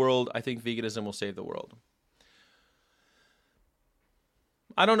improve the world. I think veganism will save the world.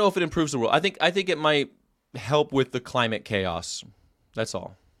 I don't know if it improves the world. I think it might help with the climate chaos. That's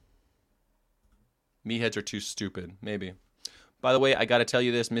all. Meatheads are too stupid. Maybe. By the way, I got to tell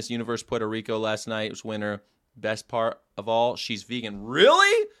you this. Miss Universe Puerto Rico last night was winner. Best part of all, she's vegan.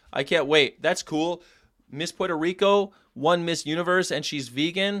 Really? I can't wait. That's cool. Miss Puerto Rico won Miss Universe and she's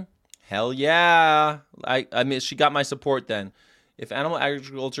vegan? Hell yeah. I mean, she got my support then. If animal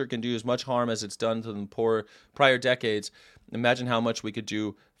agriculture can do as much harm as it's done to the prior decades, imagine how much we could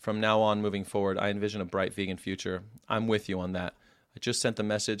do from now on moving forward. I envision a bright vegan future. I'm with you on that. I just sent the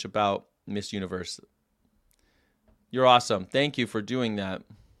message about Miss Universe. You're awesome. Thank you for doing that.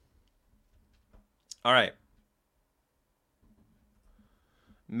 All right.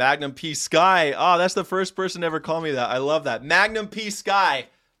 Magnum P Sky. Oh, that's the first person to ever call me that. I love that. Magnum P Sky.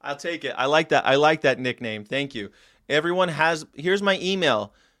 I'll take it. I like that. I like that nickname. Thank you. Everyone here's my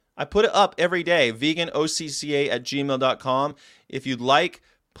email. I put it up every day, veganocca@gmail.com. If you'd like,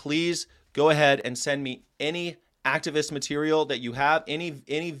 please go ahead and send me any activist material that you have, any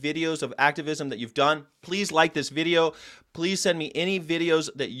videos of activism that you've done. Please like this video. Please send me any videos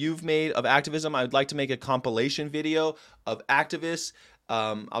that you've made of activism. I would like to make a compilation video of activists.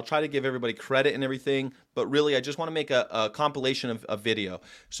 I'll try to give everybody credit and everything, but really I just want to make a compilation of a video.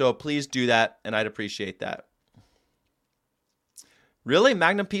 So please do that, and I'd appreciate that. Really?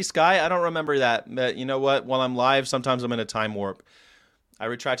 Magnum P Sky? I don't remember that. But you know what? While I'm live, sometimes I'm in a time warp. I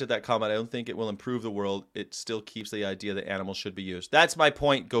retracted that comment. I don't think it will improve the world. It still keeps the idea that animals should be used. That's my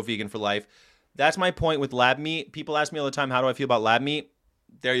point, Go Vegan for Life. That's my point with lab meat. People ask me all the time, how do I feel about lab meat?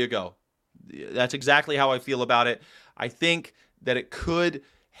 There you go. That's exactly how I feel about it. I think that it could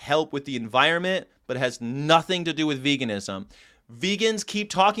help with the environment, but it has nothing to do with veganism. Vegans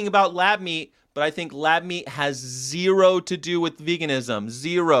keep talking about lab meat, but I think lab meat has zero to do with veganism.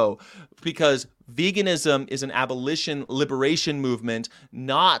 Zero. Because veganism is an abolition liberation movement,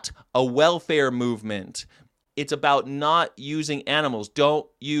 not a welfare movement. It's about not using animals. Don't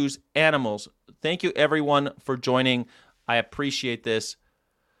use animals. Thank you, everyone, for joining. I appreciate this.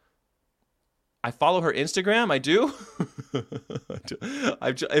 I follow her Instagram. I do.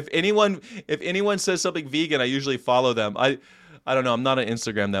 If anyone says something vegan, I usually follow them. I don't know. I'm not on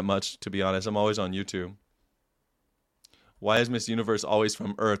Instagram that much, to be honest. I'm always on YouTube. Why is Miss Universe always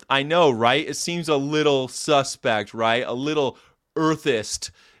from Earth? I know, right? It seems a little suspect, right? A little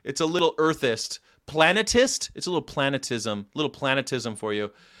Earthist. It's a little Earthist. Planetist? It's a little planetism for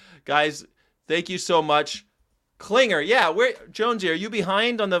you. Guys, thank you so much. Klinger, yeah, where Jonesy, are you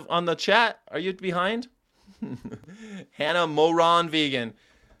behind on the chat? Are you behind? Hannah Moron Vegan.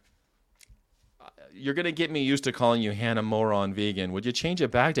 You're going to get me used to calling you Hannah Moron Vegan. Would you change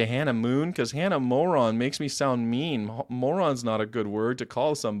it back to Hannah Moon? Because Hannah Moron makes me sound mean. Moron's not a good word to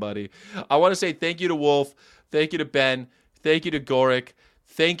call somebody. I want to say thank you to Wolf. Thank you to Ben. Thank you to Gorick.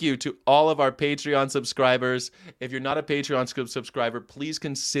 Thank you to all of our Patreon subscribers. If you're not a Patreon subscriber, please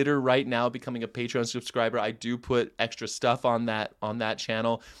consider right now becoming a Patreon subscriber. I do put extra stuff on that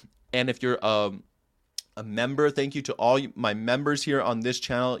channel. And if you're a member, thank you to all my members here on this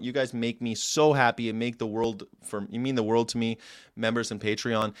channel. You guys make me so happy and you mean the world to me, members and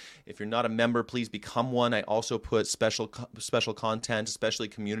Patreon. If you're not a member, please become one. I also put special content, especially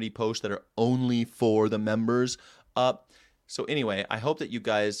community posts that are only for the members up. So anyway, I hope that you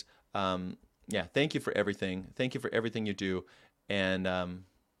guys, thank you for everything. Thank you for everything you do. And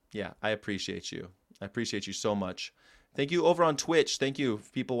I appreciate you. I appreciate you so much. Thank you over on Twitch. Thank you,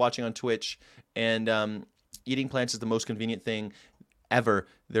 people watching on Twitch. And eating plants is the most convenient thing ever.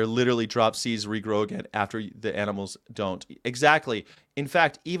 They're literally drop seeds, regrow again after the animals don't. Exactly. In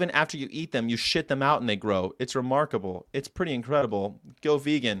fact, even after you eat them, you shit them out and they grow. It's remarkable. It's pretty incredible. Go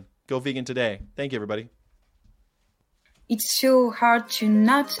vegan. Go vegan today. Thank you, everybody. It's so hard to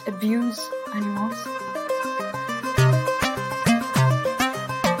not abuse animals.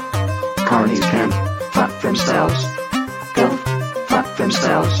 Carnies can fuck themselves. Go fuck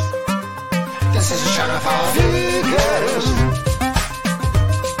themselves. This is a show for vegans.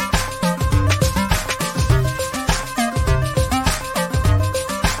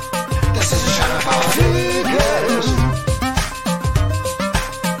 This is a show for vegans.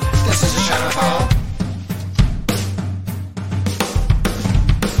 This is a show for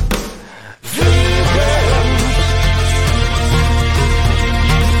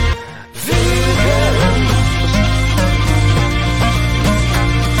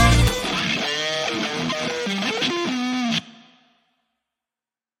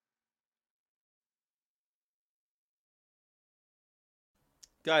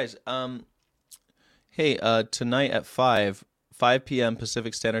Guys, hey, tonight at 5 p.m.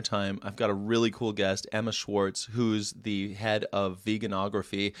 Pacific Standard Time, I've got a really cool guest, Emma Schwartz, who's the head of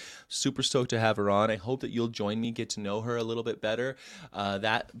veganography. Super stoked to have her on. I hope that you'll join me, get to know her a little bit better.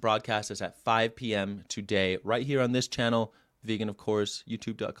 That broadcast is at 5 p.m. today, right here on this channel, Vegan Of Course,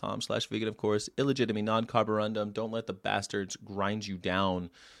 youtube.com/Vegan Of Course, illegitimate non-carborundum. Don't let the bastards grind you down,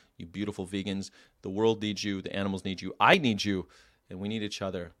 you beautiful vegans. The world needs you. The animals need you. I need you. And we need each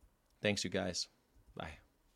other. Thanks, you guys. Bye.